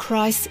upon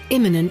Christ's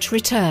imminent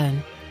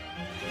return.